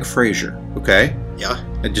is Greg Fraser, okay? Yeah.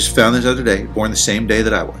 I just found this other day, born the same day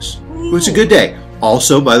that I was. It was a good day.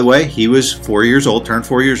 Also, by the way, he was 4 years old, turned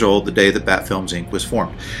 4 years old the day that Bat Films Inc. was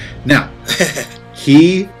formed. Now,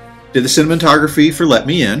 he did the cinematography for Let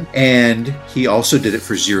Me In, and he also did it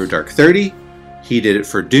for Zero Dark 30. He did it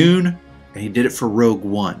for Dune, and he did it for Rogue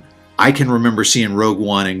One. I can remember seeing Rogue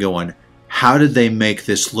One and going, how did they make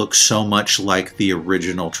this look so much like the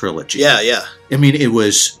original trilogy? Yeah. I mean, it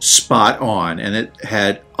was spot on, and it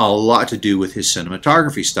had a lot to do with his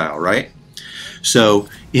cinematography style, right? So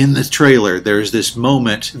in the trailer, there's this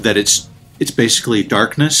moment that it's basically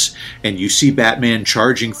darkness, and you see Batman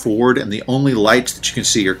charging forward, and the only lights that you can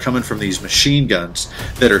see are coming from these machine guns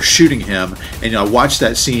that are shooting him. And I watch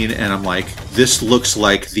that scene, and I'm like, this looks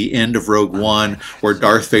like the end of Rogue One, where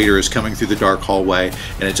Darth Vader is coming through the dark hallway,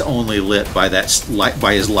 and it's only lit by that light,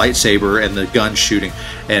 by his lightsaber and the gun shooting.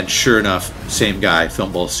 And sure enough, same guy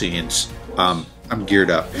filmed both scenes. I'm geared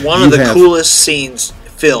up. One of the coolest scenes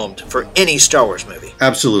filmed for any Star Wars movie.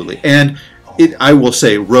 Absolutely. And I will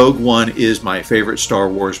say Rogue One is my favorite Star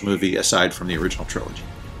Wars movie aside from the original trilogy.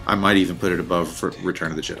 I might even put it above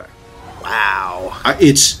Return of the Jedi. Wow.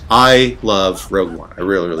 I love Rogue One. I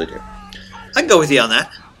really, really do. I can go with you on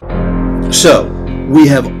that. So, we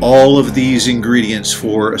have all of these ingredients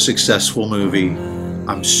for a successful movie.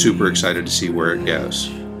 I'm super excited to see where it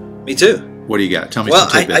goes. Me too. What do you got? Tell me some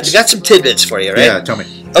tidbits. I got some tidbits for you, right? Yeah, tell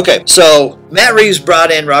me. Okay, so Matt Reeves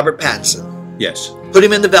brought in Robert Pattinson. Yes. Put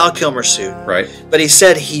him in the Val Kilmer suit. Right. But he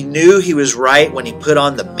said he knew he was right when he put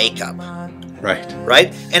on the makeup. Right.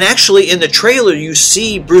 Right? And actually, in the trailer, you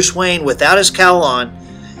see Bruce Wayne without his cowl on,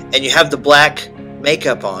 and you have the black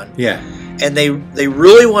makeup on. Yeah. And they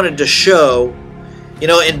really wanted to show, you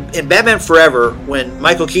know, in Batman Forever, when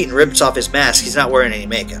Michael Keaton rips off his mask, he's not wearing any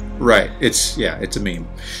makeup. Right. It's a meme.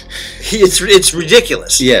 It's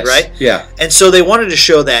ridiculous. Yes. Right? Yeah. And so they wanted to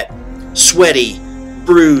show that sweaty,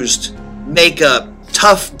 bruised, makeup,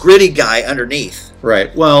 tough, gritty guy underneath.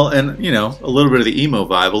 Right. Well, and, you know, a little bit of the emo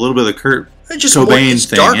vibe, a little bit of the Kurt Cobain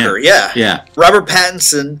thing. Darker, yeah. Yeah. Robert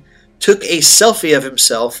Pattinson took a selfie of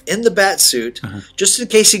himself in the Batsuit just in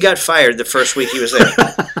case he got fired the first week he was there.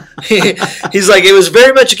 He's like, it was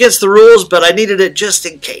very much against the rules, but I needed it just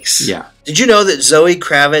in case. Yeah. Did you know that Zoe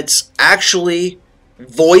Kravitz actually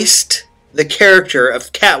voiced the character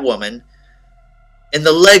of Catwoman in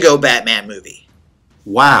the Lego Batman movie?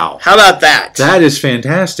 Wow. How about that? That is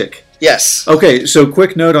fantastic. Yes. Okay, so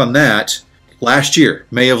quick note on that. Last year,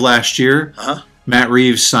 May of last year, Matt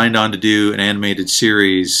Reeves signed on to do an animated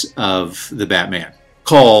series of the Batman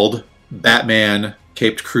called Batman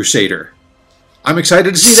Caped Crusader. I'm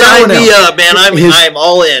excited to see that one. Sign me up, man. I'm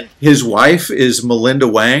all in. His wife is Melinda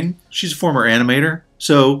Wang. She's a former animator.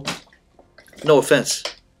 So, no offense,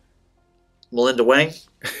 Melinda Wang.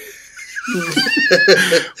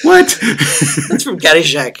 What? That's from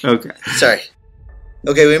Caddyshack. Okay. Sorry.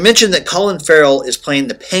 Okay, we mentioned that Colin Farrell is playing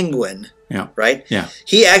the Penguin. Yeah. Right? Yeah.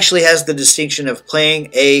 He actually has the distinction of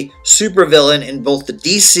playing a supervillain in both the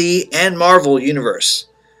DC and Marvel universe.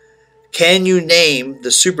 Can you name the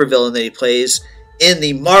supervillain that he plays in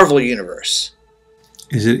the Marvel universe?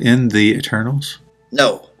 Is it in the Eternals?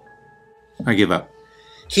 No. I give up.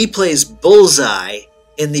 He plays Bullseye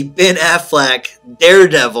in the Ben Affleck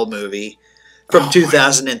Daredevil movie from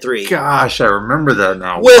 2003. Gosh, I remember that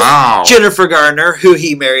now. With wow. Jennifer Garner, who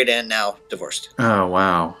he married and now divorced. Oh,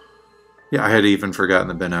 wow. Yeah, I had even forgotten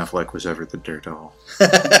that Ben Affleck was ever the Daredevil.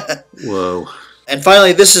 Whoa. And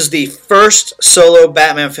finally, this is the first solo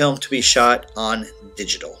Batman film to be shot on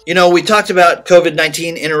digital. You know, we talked about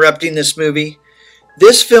COVID-19 interrupting this movie.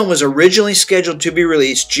 This film was originally scheduled to be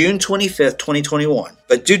released June 25th, 2021.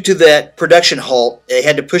 But due to that production halt, they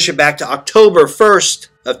had to push it back to October 1st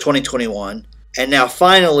of 2021. And now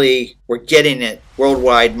finally, we're getting it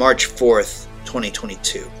worldwide March 4th,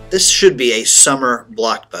 2022. This should be a summer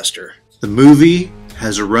blockbuster. The movie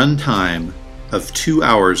has a runtime of 2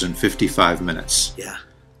 hours and 55 minutes. Yeah.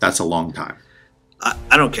 That's a long time.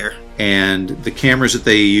 I don't care. And the cameras that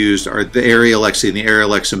they used are the Arri Alexa and the Arri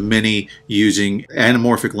Alexa Mini using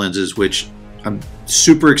anamorphic lenses, which I'm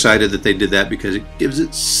super excited that they did that because it gives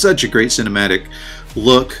it such a great cinematic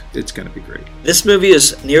look. It's going to be great. This movie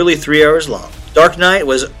is nearly 3 hours long. Dark Knight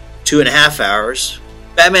was 2.5 hours.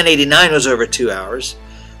 Batman 89 was over 2 hours.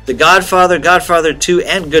 The Godfather, Godfather 2,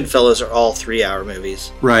 and Goodfellas are all 3-hour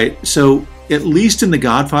movies. Right. So at least in The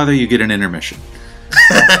Godfather, you get an intermission.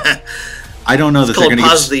 I don't know that they're going to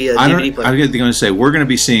pause the DVD player. I'm going to say we're going to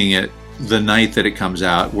be seeing it the night that it comes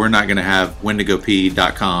out. We're not going to have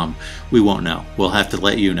whentogop.com. We won't know. We'll have to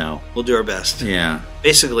let you know. We'll do our best. Yeah.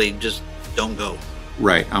 Basically, just don't go.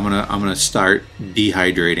 Right. I'm gonna start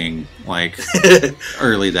dehydrating like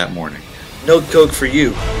early that morning. No Coke for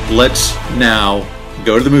you. Let's now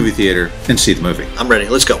go to the movie theater and see the movie. I'm ready.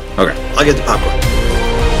 Let's go. Okay. I'll get the popcorn.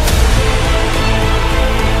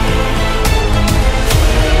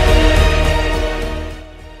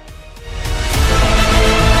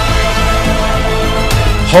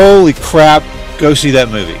 Holy crap, go see that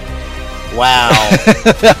movie. Wow.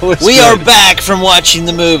 We are back from watching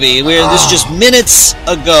the movie. This is just minutes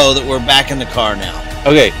ago that we're back in the car now.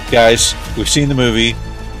 Okay, guys, we've seen the movie.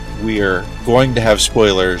 We are going to have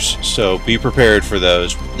spoilers, so be prepared for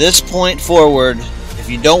those. This point forward, if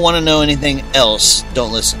you don't want to know anything else,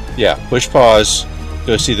 don't listen. Yeah, push pause,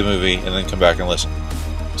 go see the movie, and then come back and listen.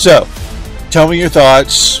 So, tell me your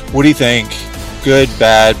thoughts. What do you think? Good,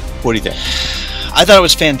 bad? What do you think? I thought it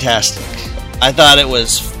was fantastic. I thought it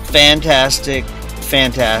was fantastic.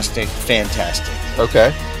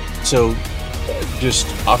 Okay. So, just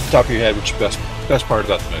off the top of your head, what's your best part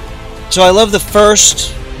about the movie? So I love the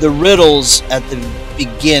riddles at the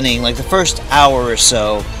beginning, like the first hour or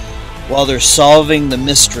so, while they're solving the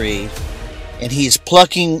mystery, and he's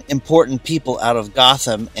plucking important people out of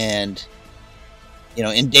Gotham and,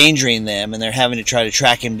 endangering them, and they're having to try to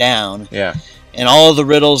track him down. Yeah. And all of the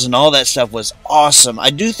riddles and all that stuff was awesome. I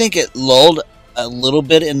do think it lulled a little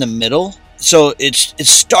bit in the middle. So it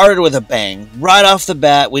started with a bang. Right off the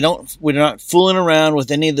bat, we're not fooling around with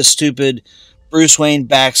any of the stupid Bruce Wayne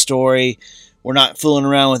backstory. We're not fooling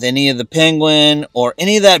around with any of the Penguin or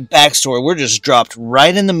any of that backstory. We're just dropped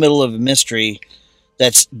right in the middle of a mystery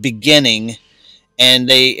that's beginning, and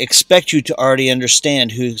they expect you to already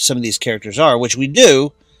understand who some of these characters are, which we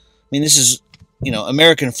do. I mean, this is,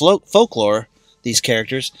 American folklore, these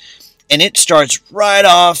characters. And it starts right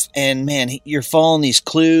off, and man, you're following these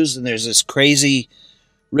clues, and there's this crazy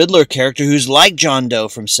Riddler character who's like John Doe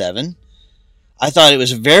from Seven. I thought it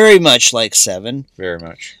was very much like Seven. Very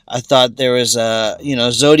much. I thought there was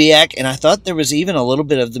Zodiac, and I thought there was even a little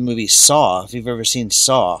bit of the movie Saw, if you've ever seen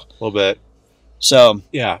Saw. A little bit. So,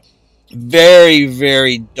 yeah. Very,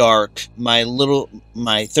 very dark. My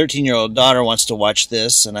 13-year-old daughter wants to watch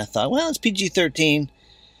this, and I thought, well, it's PG-13.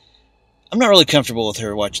 I'm not really comfortable with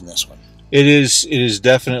her watching this one. It is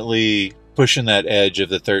definitely pushing that edge of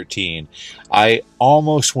the 13. I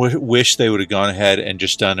almost wish they would have gone ahead and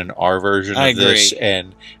just done an R version of this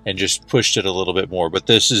and just pushed it a little bit more. But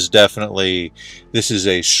this is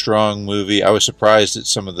a strong movie. I was surprised at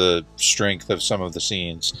some of the strength of some of the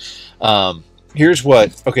scenes. So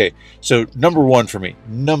number one for me,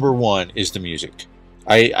 is the music.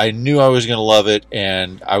 I knew I was going to love it,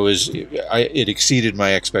 and it exceeded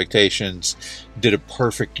my expectations. Did a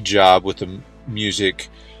perfect job with the music.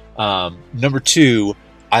 Number two,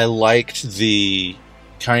 I liked the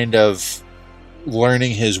kind of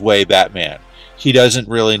learning his way Batman. He doesn't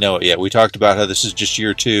really know it yet. We talked about how this is just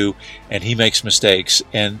year 2, and he makes mistakes.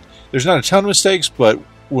 And there's not a ton of mistakes, but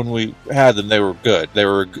when we had them, they were good. They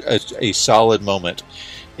were a solid moment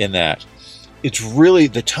in that. It's really,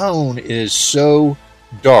 the tone is so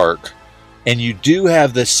dark, and you do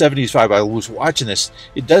have the 70s vibe. I was watching this.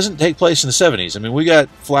 It doesn't take place in the 70s. I mean, we got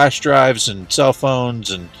flash drives and cell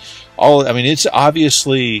phones and all. I mean, it's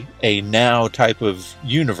obviously a now type of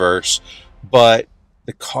universe, but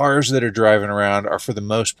the cars that are driving around are, for the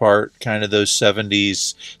most part, kind of those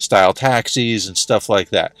 70s style taxis and stuff like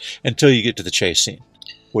that, until you get to the chase scene.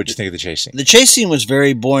 What did you think of the chase scene? The chase scene was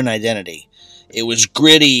very Bourne Identity. It was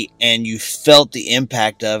gritty, and you felt the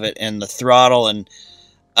impact of it and the throttle, and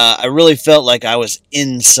I really felt like I was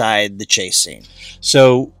inside the chase scene.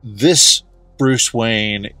 So this Bruce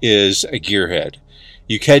Wayne is a gearhead.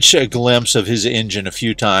 You catch a glimpse of his engine a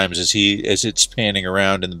few times as it's panning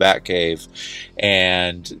around in the Batcave,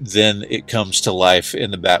 and then it comes to life in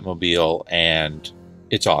the Batmobile, and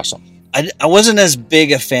it's awesome. I wasn't as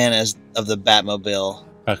big a fan of the Batmobile.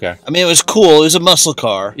 Okay. I mean, it was cool. It was a muscle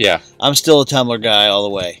car. Yeah. I'm still a Tumbler guy all the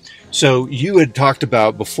way. So you had talked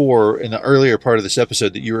about before in the earlier part of this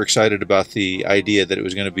episode that you were excited about the idea that it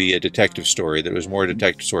was going to be a detective story, that it was more a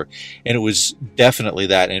detective story. And it was definitely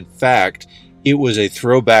that. In fact, it was a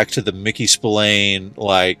throwback to the Mickey Spillane,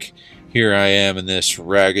 like, here I am in this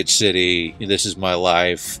ragged city, this is my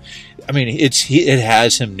life. I mean, it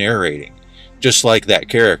has him narrating, just like that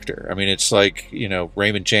character. I mean, it's like,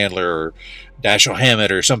 Raymond Chandler or Dashiell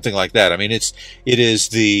Hammett or something like that. I mean, it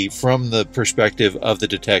is from the perspective of the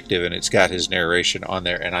detective, and it's got his narration on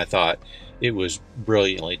there, and I thought it was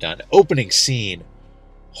brilliantly done. Opening scene,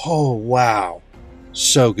 oh wow,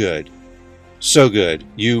 so good. So good.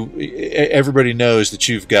 Everybody knows that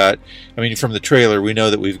you've got, I mean, from the trailer, we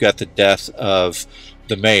know that we've got the death of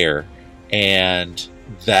the mayor, and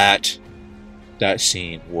that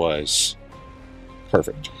scene was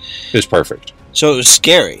perfect. It was perfect. So it was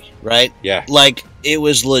scary, right? Yeah. Like, it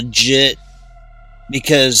was legit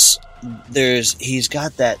because he's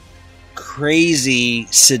got that crazy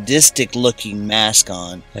sadistic looking mask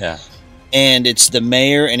on. Yeah. And it's the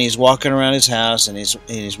mayor, and he's walking around his house, and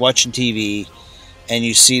he's watching TV, and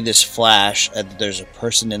you see this flash. There's a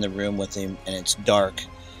person in the room with him, and it's dark,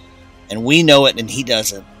 and we know it, and he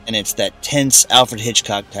doesn't, and it's that tense Alfred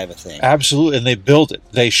Hitchcock type of thing. Absolutely, and they build it.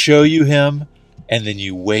 They show you him, and then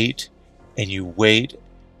you wait, and you wait,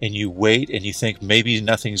 and you wait, and you think maybe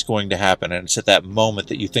nothing's going to happen, and it's at that moment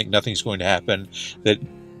that you think nothing's going to happen that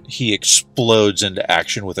he explodes into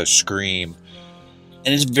action with a scream.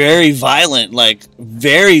 And it's very violent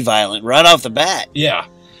right off the bat. Yeah.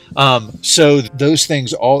 So those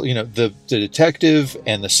things all, the detective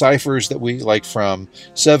and the ciphers that we like from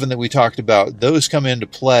Seven that we talked about, those come into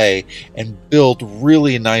play and build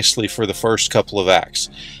really nicely for the first couple of acts.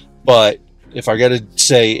 But if I got to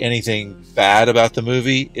say anything bad about the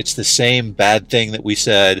movie, it's the same bad thing that we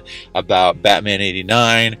said about Batman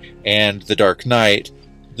 89 and The Dark Knight.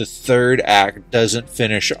 The third act doesn't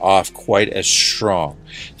finish off quite as strong.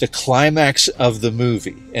 The climax of the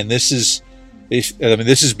movie, and this is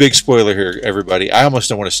big spoiler here, everybody. I almost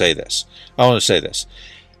don't want to say this.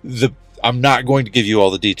 I'm not going to give you all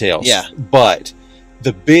the details. Yeah. But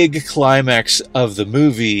the big climax of the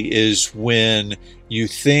movie is when you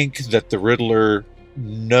think that the Riddler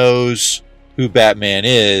knows who Batman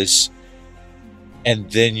is,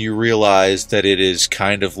 and then you realize that it is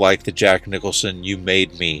kind of like the Jack Nicholson "You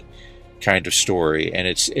Made Me" kind of story, and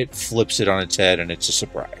it flips it on its head, and it's a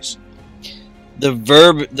surprise.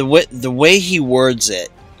 The way he words it,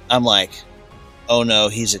 I'm like, oh no,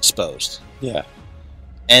 he's exposed. Yeah.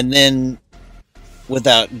 And then,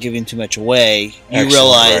 without giving too much away, you Excellent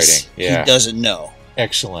realize writing. Yeah. he doesn't know.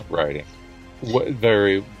 Excellent writing.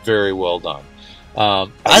 Very, very well done.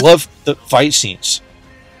 I love the fight scenes.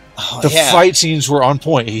 Oh, the fight scenes were on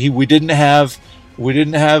point. We didn't have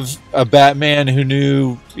a Batman who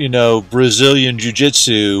knew, Brazilian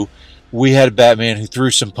jiu-jitsu. We had a Batman who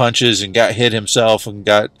threw some punches and got hit himself and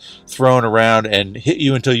got thrown around and hit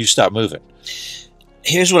you until you stopped moving.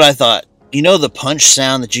 Here's what I thought. The punch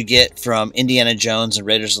sound that you get from Indiana Jones and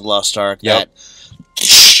Raiders of the Lost Ark? Yep.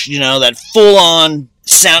 That full-on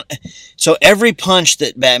sound. So every punch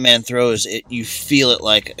that Batman throws, you feel it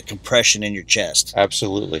like a compression in your chest.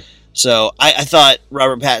 Absolutely. So I thought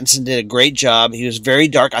Robert Pattinson did a great job. He was very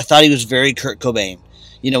dark. I thought he was very Kurt Cobain.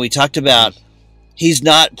 We talked about he's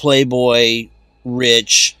not playboy,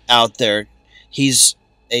 rich, out there. He's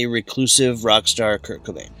a reclusive rock star, Kurt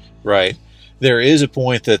Cobain. Right. There is a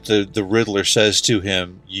point that the Riddler says to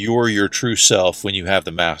him, "You're your true self when you have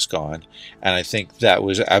the mask on." And I think that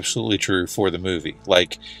was absolutely true for the movie.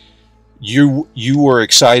 Like, you were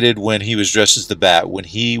excited when he was dressed as the Bat. When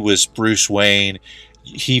he was Bruce Wayne,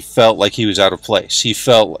 he felt like he was out of place. He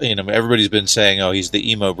felt, everybody's been saying, oh, he's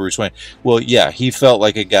the emo Bruce Wayne. Well, yeah, he felt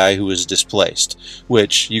like a guy who was displaced,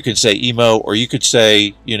 which you can say emo, or you could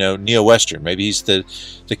say, neo-Western. Maybe he's the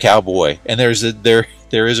cowboy. And there is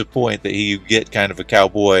a point that you get kind of a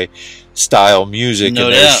cowboy style music, No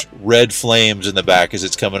and doubt. there's red flames in the back as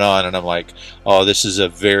it's coming on, and I'm like, oh, this is a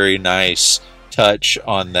very nice touch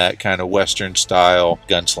on that kind of Western style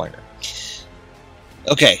gunslinger.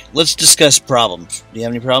 Okay, let's discuss problems. Do you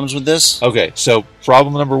have any problems with this? Okay, so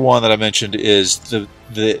problem number one that I mentioned is the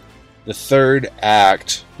third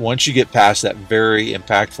act. Once you get past that very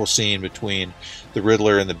impactful scene between the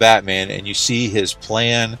Riddler and the Batman, and you see his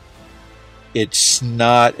plan, it's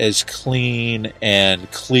not as clean and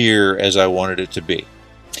clear as I wanted it to be.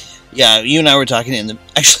 Yeah, you and I were talking in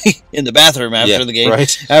the bathroom after the game,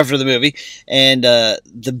 right. after the movie, and the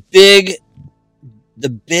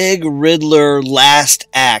big Riddler last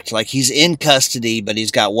act, like he's in custody, but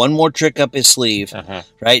he's got one more trick up his sleeve,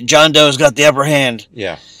 right? John Doe's got the upper hand.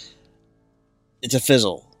 Yeah. It's a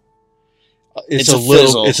fizzle. it's a a little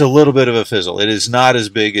fizzle. it's a little bit of a fizzle. It is not as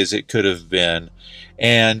big as it could have been.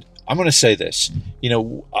 And I'm going to say this,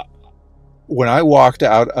 when I walked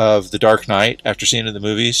out of The Dark Knight after seeing it in the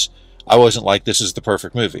movies, I wasn't like, this is the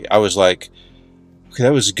perfect movie. I was like, okay,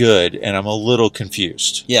 that was good, and I'm a little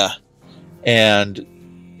confused. Yeah. And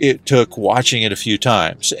it took watching it a few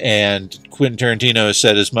times. And Quentin Tarantino has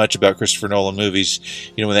said as much about Christopher Nolan movies.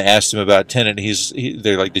 When they asked him about Tenet,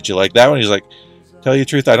 they're like, did you like that one? He's like, tell you the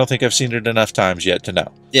truth, I don't think I've seen it enough times yet to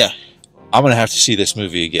know. Yeah. I'm going to have to see this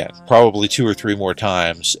movie again, probably 2 or 3 more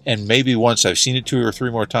times. And maybe once I've seen it 2 or 3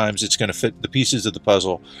 more times, it's going to fit. The pieces of the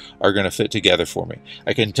puzzle are going to fit together for me.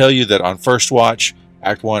 I can tell you that on first watch,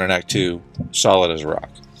 Act 1 and Act 2, solid as a rock.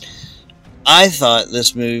 I thought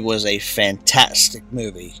this movie was a fantastic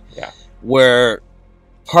movie. Yeah. Where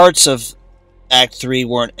parts of Act 3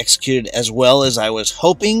 weren't executed as well as I was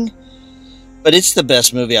hoping, but it's the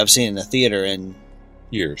best movie I've seen in the theater in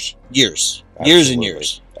years. Years Absolutely. and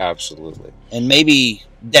years. Absolutely. And maybe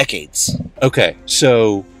decades. Okay,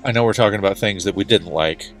 so I know we're talking about things that we didn't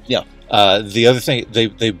like. Yeah. The other thing,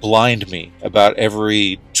 they blind me about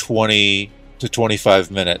every 20 to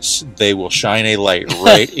 25 minutes. They will shine a light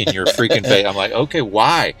right in your freaking face. I'm like, okay,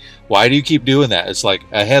 why? Why do you keep doing that? It's like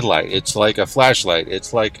a headlight. It's like a flashlight.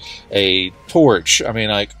 It's like a torch. I mean,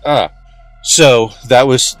 like, So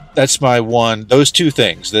that's my one. Those two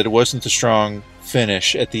things, that it wasn't the strong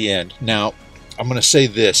finish at the end. Now, I'm going to say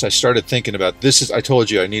this. I started thinking about this. I told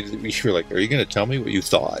you I needed. You were like, "Are you going to tell me what you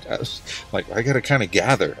thought?" I was like, "I got to kind of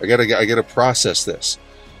gather. I got to process this."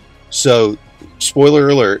 So, spoiler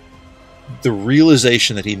alert: the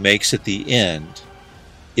realization that he makes at the end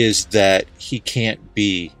is that he can't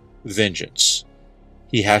be vengeance.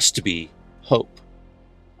 He has to be hope,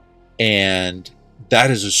 and that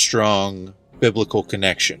is a strong biblical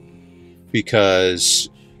connection, because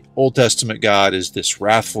Old Testament God is this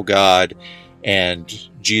wrathful God, and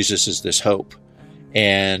Jesus is this hope.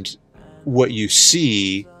 And what you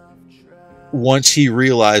see once he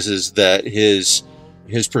realizes that his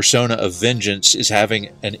persona of vengeance is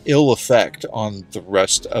having an ill effect on the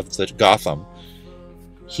rest of the Gotham,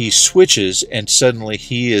 he switches, and suddenly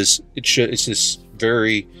it's this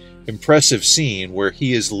very impressive scene where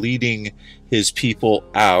he is leading his people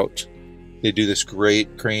out. They do this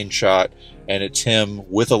great crane shot, and it's him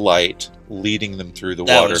with a light leading them through the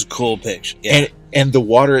water. That was a cool picture. Yeah. And the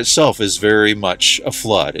water itself is very much a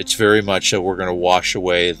flood. It's very much we're going to wash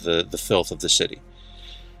away the filth of the city.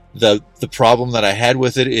 The problem that I had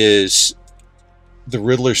with it is the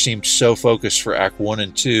Riddler seemed so focused for Act 1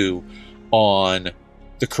 and 2 on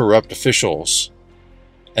the corrupt officials,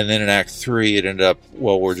 and then in Act 3 it ended up,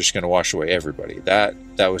 well, we're just going to wash away everybody. That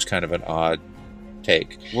was kind of an odd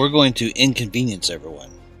take. We're going to inconvenience everyone.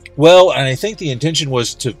 Well, and I think the intention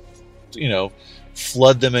was to,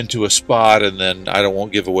 flood them into a spot, and then I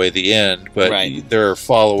won't give away the end, but right. There are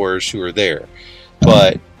followers who are there.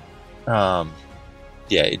 But,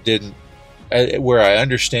 it didn't. Where I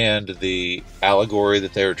understand the allegory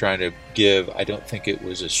that they were trying to give, I don't think it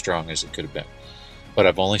was as strong as it could have been. But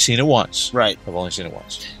I've only seen it once. Right. I've only seen it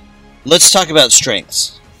once. Let's talk about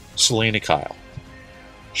strengths. Selina Kyle.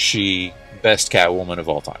 She, best Catwoman of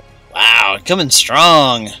all time. Wow, coming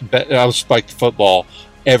strong. I'll spike the football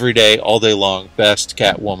every day, all day long. Best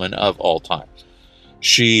Catwoman of all time.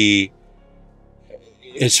 She,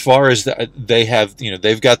 as far as they have,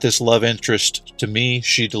 they've got this love interest. To me,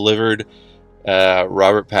 she delivered.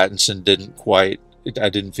 Robert Pattinson didn't quite. I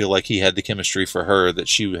didn't feel like he had the chemistry for her that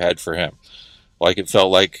she had for him. Like it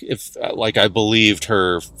felt like I believed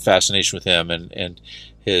her fascination with him, and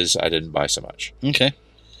his I didn't buy so much. Okay,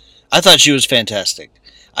 I thought she was fantastic.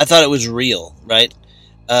 I thought it was real, right?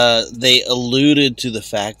 They alluded to the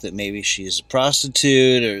fact that maybe she's a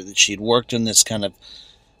prostitute, or that she'd worked in this kind of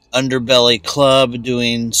underbelly club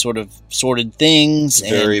doing sort of sordid things.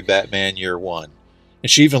 Very Batman Year One. And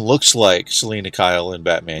she even looks like Selina Kyle in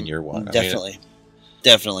Batman Year One. Definitely.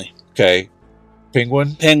 Definitely. Okay.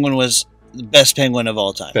 Penguin? Penguin was the best Penguin of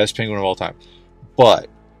all time. Best Penguin of all time. But,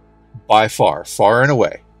 by far and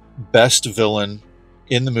away, best villain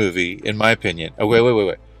in the movie, in my opinion. Oh,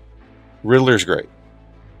 wait. Riddler's great.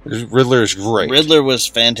 Riddler is great. Riddler was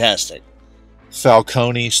fantastic.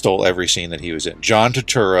 Falcone stole every scene that he was in. John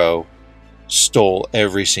Turturro stole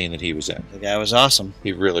every scene that he was in. The guy was awesome.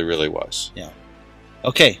 He really, really was. Yeah.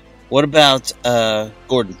 Okay, what about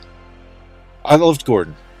Gordon? I loved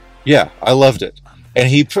Gordon. Yeah, I loved it. And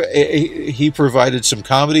he provided some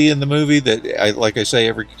comedy in the movie that, like I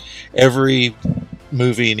say, every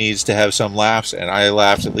movie needs to have some laughs, and I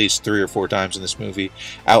laughed at least 3 or 4 times in this movie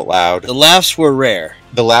out loud. The laughs were rare.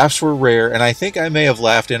 The laughs were rare, and I think I may have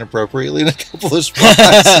laughed inappropriately in a couple of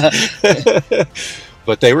spots.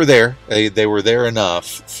 But they were there. They were there enough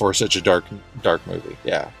for such a dark movie.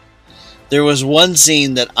 Yeah. There was one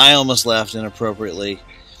scene that I almost laughed inappropriately.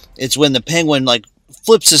 It's when the penguin like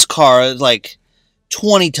flips his car like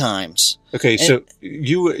 20 times. Okay, so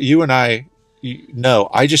you and I know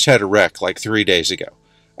I just had a wreck like 3 days ago.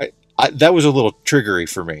 That was a little triggery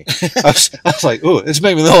for me. I was like, "Ooh, this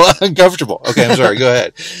made me a little uncomfortable." Okay, I'm sorry. Go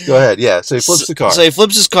ahead. Yeah. So he flips the car. So he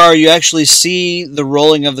flips his car. You actually see the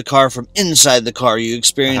rolling of the car from inside the car. You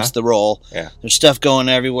experience the roll. Yeah. There's stuff going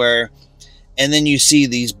everywhere, and then you see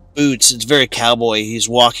these boots. It's very cowboy. He's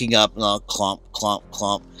walking up and all clomp, clomp,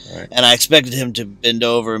 clomp. Right. And I expected him to bend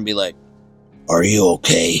over and be like, "Are you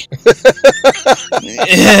okay?" But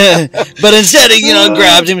instead, he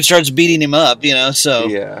grabs him and starts beating him up. So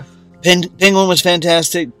yeah. Penguin was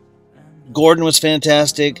fantastic. Gordon was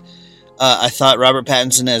fantastic. I thought Robert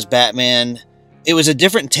Pattinson as Batman. It was a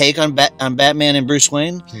different take on Batman and Bruce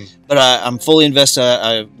Wayne, but I'm fully invested.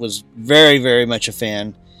 I was very, very much a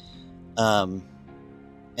fan. And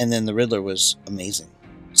then the Riddler was amazing,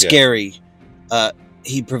 scary.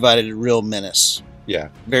 He provided a real menace. Yeah,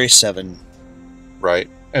 very Seven. Right,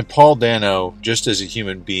 and Paul Dano, just as a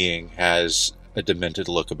human being, has a demented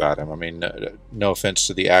look about him. I mean, no offense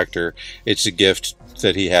to the actor, it's a gift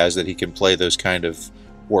that he has that he can play those kind of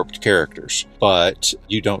warped characters. But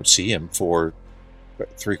you don't see him for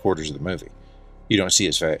 3/4 of the movie. You don't see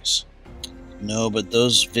his face. No, but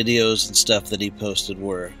those videos and stuff that he posted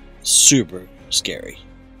were super scary.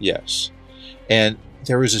 Yes, and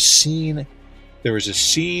there was a scene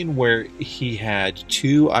where he had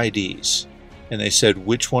 2 IDs, and they said,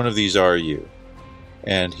 "Which one of these are you?"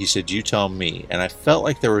 And he said, "You tell me." And I felt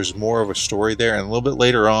like there was more of a story there. And a little bit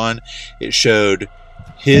later on, it showed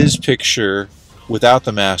his picture without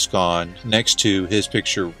the mask on next to his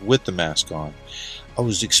picture with the mask on. I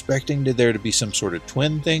was expecting there to be some sort of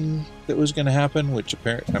twin thing that was going to happen, which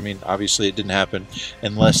obviously it didn't happen,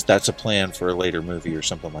 unless that's a plan for a later movie or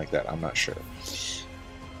something like that. I'm not sure.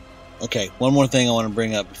 Okay, one more thing I want to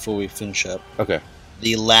bring up before we finish up. Okay.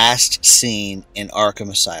 The last scene in Arkham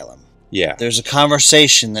Asylum. Yeah. There's a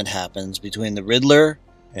conversation that happens between the Riddler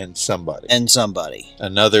and somebody.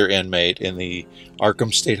 Another inmate in the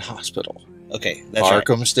Arkham State Hospital. Okay, that's right.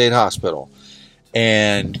 Arkham State Hospital.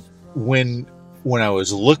 And when I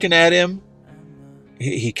was looking at him,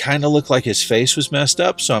 he kind of looked like his face was messed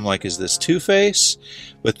up. So I'm like, is this Two-Face?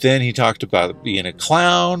 But then he talked about being a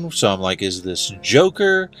clown. So I'm like, is this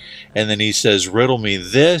Joker? And then he says, "Riddle me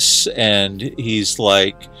this." And he's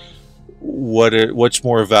like, what's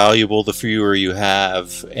more valuable the fewer you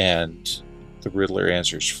have? And the Riddler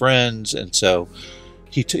answers, "Friends." And so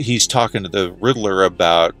he's talking to the Riddler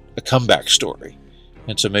about a comeback story.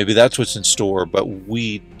 And so maybe that's what's in store, but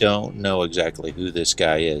we don't know exactly who this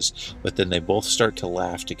guy is. But then they both start to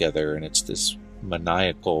laugh together, and it's this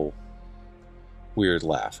maniacal, weird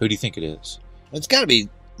laugh. Who do you think it is? It's got to be,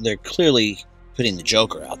 they're clearly putting the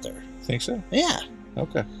Joker out there. Think so? Yeah.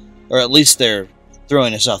 Okay. Or at least they're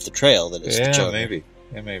throwing us off the trail that it's the Joker. Maybe.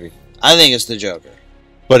 Yeah, maybe. I think it's the Joker.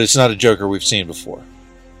 But it's not a Joker we've seen before.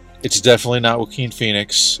 It's definitely not Joaquin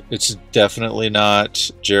Phoenix. It's definitely not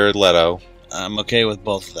Jared Leto. I'm okay with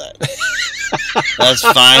both of that. That's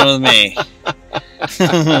fine with me.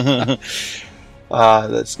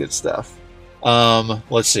 That's good stuff.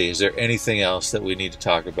 Let's see. Is there anything else that we need to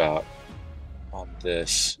talk about on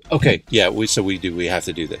this? Okay. Yeah. We have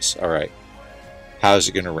to do this. All right. How's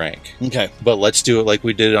it going to rank? Okay. But let's do it like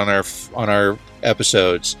we did on our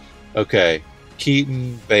episodes. Okay.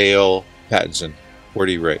 Keaton, Bale, Pattinson. Where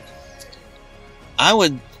do you rate? I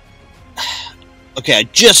would. Okay, I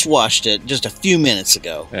just watched it just a few minutes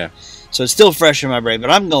ago. Yeah. So it's still fresh in my brain,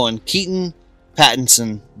 but I'm going Keaton,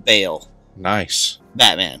 Pattinson, Bale. Nice.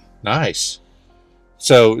 Batman. Nice.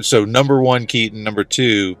 So number 1 Keaton, number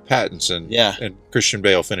 2 Pattinson. Yeah. And Christian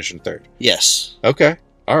Bale finishing 3rd. Yes. Okay.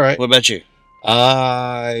 All right. What about you?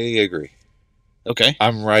 I agree. Okay.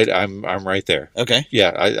 I'm right. I'm right there. Okay.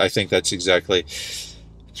 Yeah, I think that's exactly.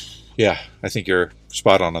 Yeah, I think you're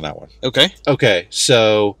spot on that one. Okay. Okay,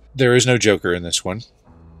 so there is no Joker in this one.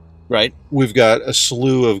 Right. We've got a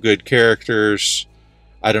slew of good characters.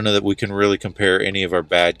 I don't know that we can really compare any of our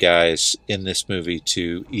bad guys in this movie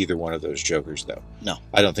to either one of those Jokers, though. No.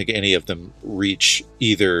 I don't think any of them reach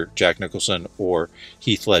either Jack Nicholson or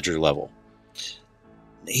Heath Ledger level.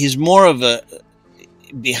 He's more of a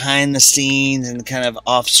behind the scenes and kind of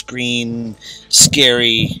off-screen,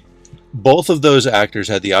 scary both of those actors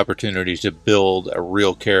had the opportunity to build a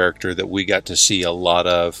real character that we got to see a lot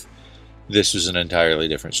of. This was an entirely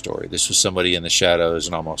different story. This was somebody in the shadows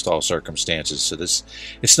in almost all circumstances. So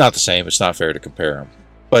it's not the same. It's not fair to compare them.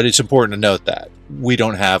 But it's important to note that we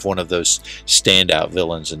don't have one of those standout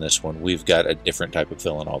villains in this one. We've got a different type of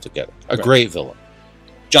villain altogether. A great villain.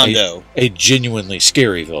 John Doe. A genuinely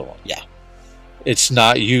scary villain. Yeah. It's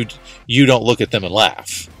not, you don't look at them and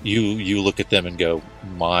laugh. You look at them and go,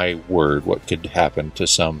 my word, what could happen to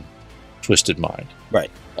some twisted mind?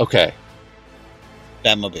 Right. Okay.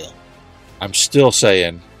 Batmobile. I'm still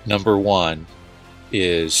saying number one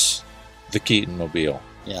is the Keaton Mobile.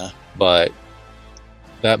 Yeah. But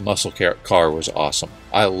that muscle car was awesome.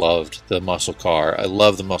 I loved the muscle car. I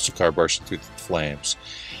love the muscle car bursting through the flames.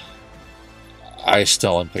 I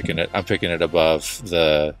still am picking it. I'm picking it above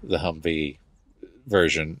the Humvee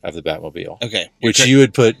version of the Batmobile. Okay. Which you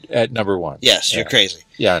would put at number one. Yes, you're crazy.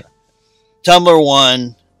 Yeah. Tumbler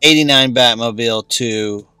 1, 89 Batmobile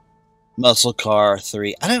 2, muscle car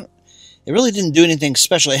 3. It really didn't do anything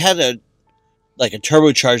special. It had a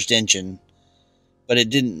turbocharged engine, but it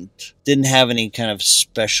didn't have any kind of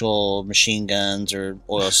special machine guns or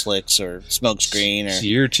oil slicks or smoke screen. It's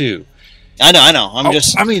year 2. I know.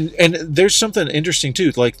 I mean, and there's something interesting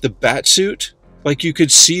too. Like the bat suit, like you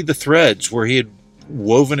could see the threads where he had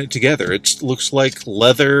woven it together. It looks like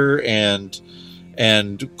leather and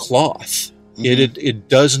cloth. Mm-hmm. It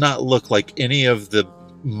does not look like any of the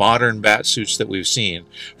modern bat suits that we've seen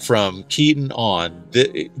from Keaton on.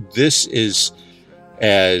 This is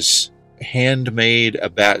as handmade a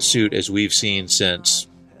bat suit as we've seen since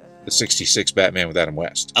the 66 Batman with Adam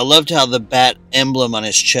West. I loved how the bat emblem on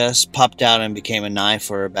his chest popped out and became a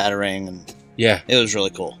knife or a batarang, and yeah, it was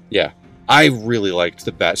really cool. Yeah, I really liked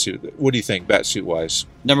the bat suit. What do you think, bat suit wise?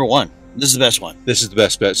 Number 1. This is the best one. This is the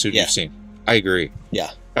best bat suit you've seen. I agree.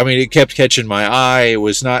 Yeah. I mean, it kept catching my eye. It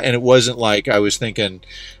was not, and it wasn't like I was thinking.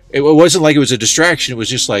 It wasn't like it was a distraction. It was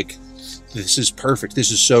just like, this is perfect.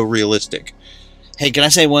 This is so realistic. Hey, can I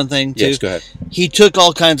say one thing too? Yes, go ahead. He took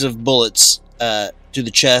all kinds of bullets to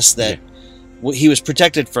the chest that he was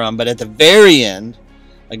protected from, but at the very end,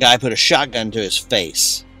 a guy put a shotgun to his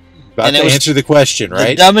face. About to answer the question,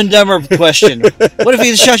 right? The Dumb and Dumber question. What if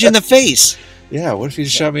he just shot you in the face? Yeah, what if he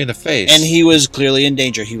just shot me in the face? And he was clearly in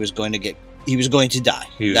danger. He was going to die. He was going to die.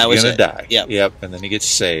 Yep. And then he gets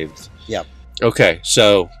saved. Yep. Okay,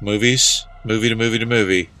 so movie to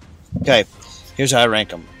movie. Okay, here's how I rank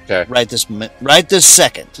them. Okay. Right this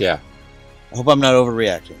second. Yeah. I hope I'm not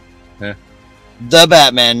overreacting. Yeah. The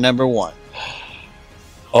Batman, number 1.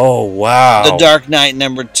 Oh, wow. The Dark Knight,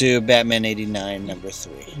 number 2. Batman 89, number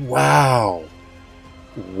 3. Wow.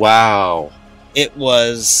 It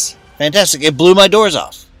was fantastic. It blew my doors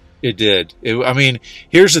off. It did. I mean,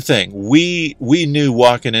 here's the thing. We knew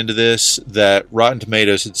walking into this that Rotten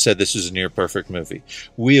Tomatoes had said this is a near perfect movie.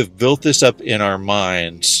 We have built this up in our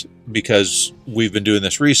minds because we've been doing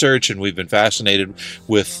this research and we've been fascinated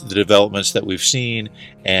with the developments that we've seen,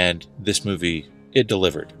 and this movie, it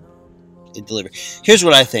delivered. Here's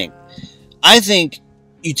what I think. I think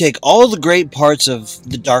you take all the great parts of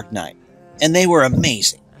The Dark Knight, and they were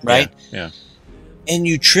amazing, right? Yeah. And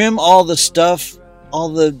you trim all the stuff, all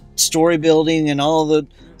the story building and all the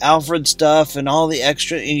Alfred stuff and all the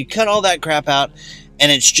extra, and you cut all that crap out,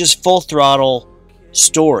 and it's just full throttle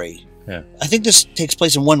story. Yeah. I think this takes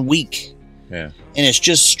place in 1 week. Yeah. And it's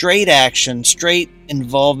just straight action, straight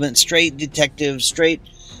involvement, straight detective,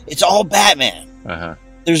 it's all Batman. Uh-huh.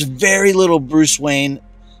 There's very little Bruce Wayne,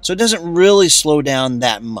 so it doesn't really slow down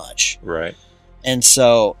that much. Right. And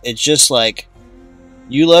so it's just like,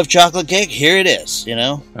 you love chocolate cake? Here it is,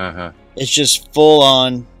 Uh-huh. It's just full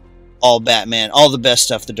on, all Batman, all the best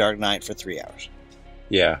stuff, The Dark Knight for 3 hours.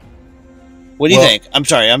 Yeah. What do you think? I'm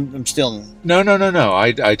sorry, I'm still... No.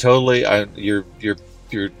 I totally... You're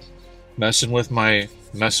messing with my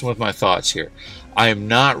thoughts here. I am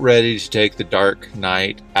not ready to take The Dark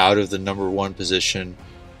Knight out of the number 1 position,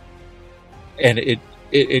 and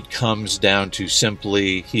it comes down to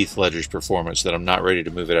simply Heath Ledger's performance that I'm not ready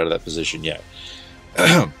to move it out of that position yet.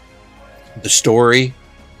 The story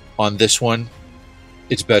on this one,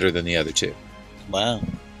 it's better than the other 2. Wow.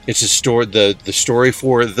 It's a story. The story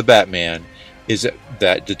for the Batman is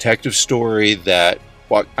that detective story that,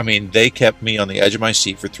 they kept me on the edge of my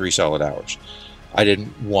seat for 3 solid hours. I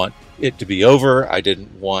didn't want it to be over. I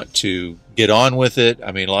didn't want to get on with it.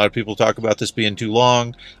 I mean, a lot of people talk about this being too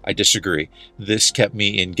long. I disagree. This kept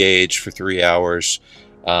me engaged for 3 hours.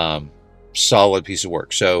 Solid piece of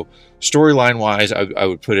work. So storyline wise, I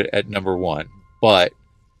would put it at number 1, but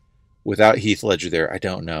without Heath Ledger there, I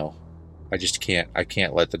don't know. I just can't. I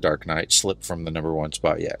can't let The Dark Knight slip from the number one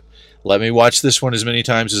spot yet. Let me watch this one as many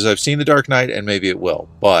times as I've seen The Dark Knight, and maybe it will.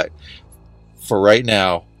 But for right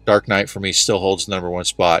now, Dark Knight for me still holds the number one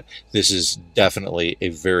spot. This is definitely a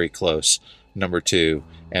very close number 2,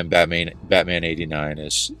 and Batman 89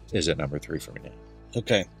 is at number 3 for me now.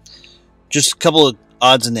 Okay. Just a couple of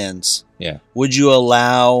odds and ends. Yeah. Would you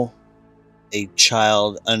allow a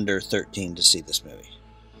child under 13 to see this movie?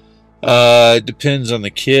 It depends on the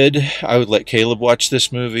kid. I would let Caleb watch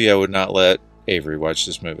this movie. I would not let Avery watch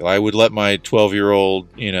this movie. I would let my 12-year-old,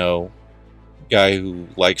 guy who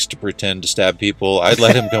likes to pretend to stab people, I'd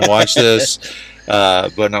let him come watch this,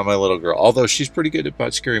 but not my little girl. Although she's pretty good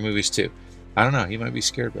about scary movies too. I don't know. He might be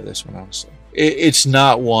scared by this one, honestly. It's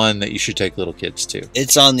not one that you should take little kids to.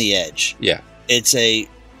 It's on the edge. Yeah. It's a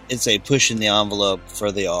push in the envelope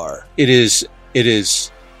for the R. It is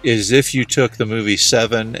as if you took the movie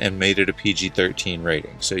Seven and made it a PG-13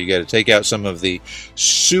 rating. So you got to take out some of the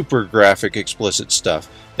super graphic, explicit stuff.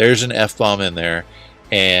 There's an F-bomb in there,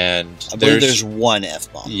 and I believe there's one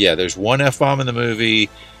F-bomb. Yeah, there's one F-bomb in the movie,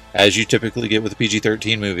 as you typically get with a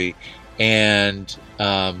PG-13 movie, and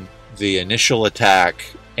the initial attack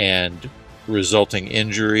and resulting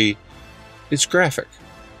injury is graphic,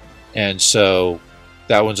 and so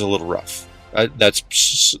that one's a little rough.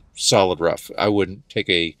 That's solid rough. I wouldn't take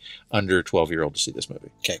a under 12-year-old to see this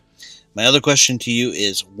movie. Okay. My other question to you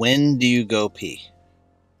is, when do you go pee?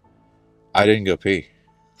 I didn't go pee.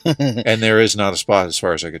 And there is not a spot as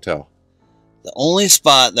far as I could tell. The only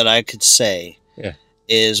spot that I could say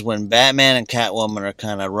is when Batman and Catwoman are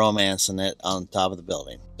kind of romancing it on top of the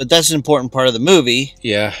building. But that's an important part of the movie.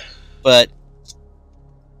 Yeah. But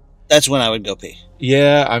that's when I would go pee.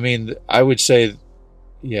 Yeah, I mean, I would say,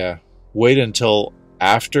 wait until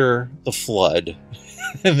after the flood,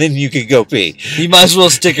 and then you could go pee. You might as well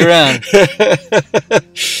stick around.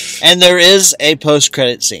 And there is a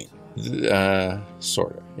post-credit scene.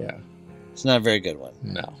 Sort of, yeah. It's not a very good one.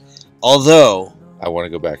 No. Although, I want to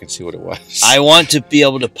go back and see what it was. I want to be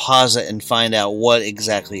able to pause it and find out what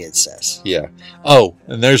exactly it says. Yeah. Oh,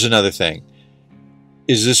 and there's another thing.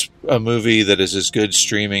 Is this a movie that is as good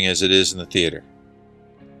streaming as it is in the theater?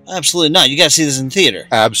 Absolutely not. You got to see this in theater.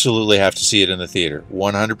 Absolutely have to see it in the theater.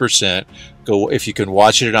 100%. Go if you can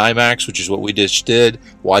watch it in IMAX, which is what we just did.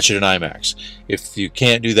 Watch it in IMAX. If you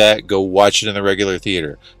can't do that, go watch it in the regular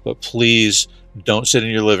theater. But please don't sit in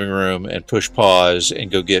your living room and push pause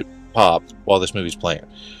and go get popped while this movie's playing.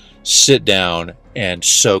 Sit down and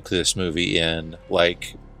soak this movie in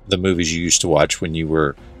like the movies you used to watch when you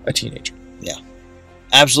were a teenager. Yeah,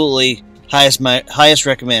 absolutely. Highest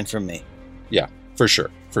recommend from me. Yeah, for sure.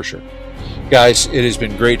 For sure. Guys, it has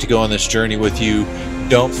been great to go on this journey with you.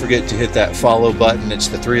 Don't forget to hit that follow button. It's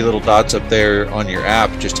the 3 little dots up there on your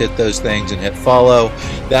app. Just hit those things and hit follow.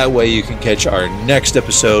 That way you can catch our next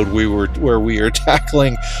episode where we are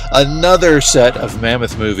tackling another set of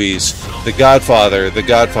mammoth movies, The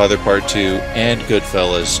Godfather Part 2, and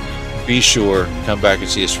Goodfellas. Be sure, come back and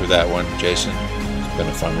see us for that one. Jason, it's been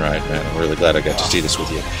a fun ride, man. I'm really glad I got to see this with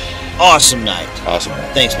you. Awesome night. Awesome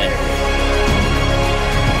night. Thanks, man.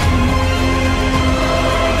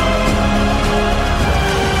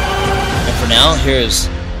 Now, here's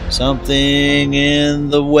Something in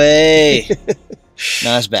the Way. No,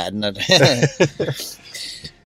 that's bad.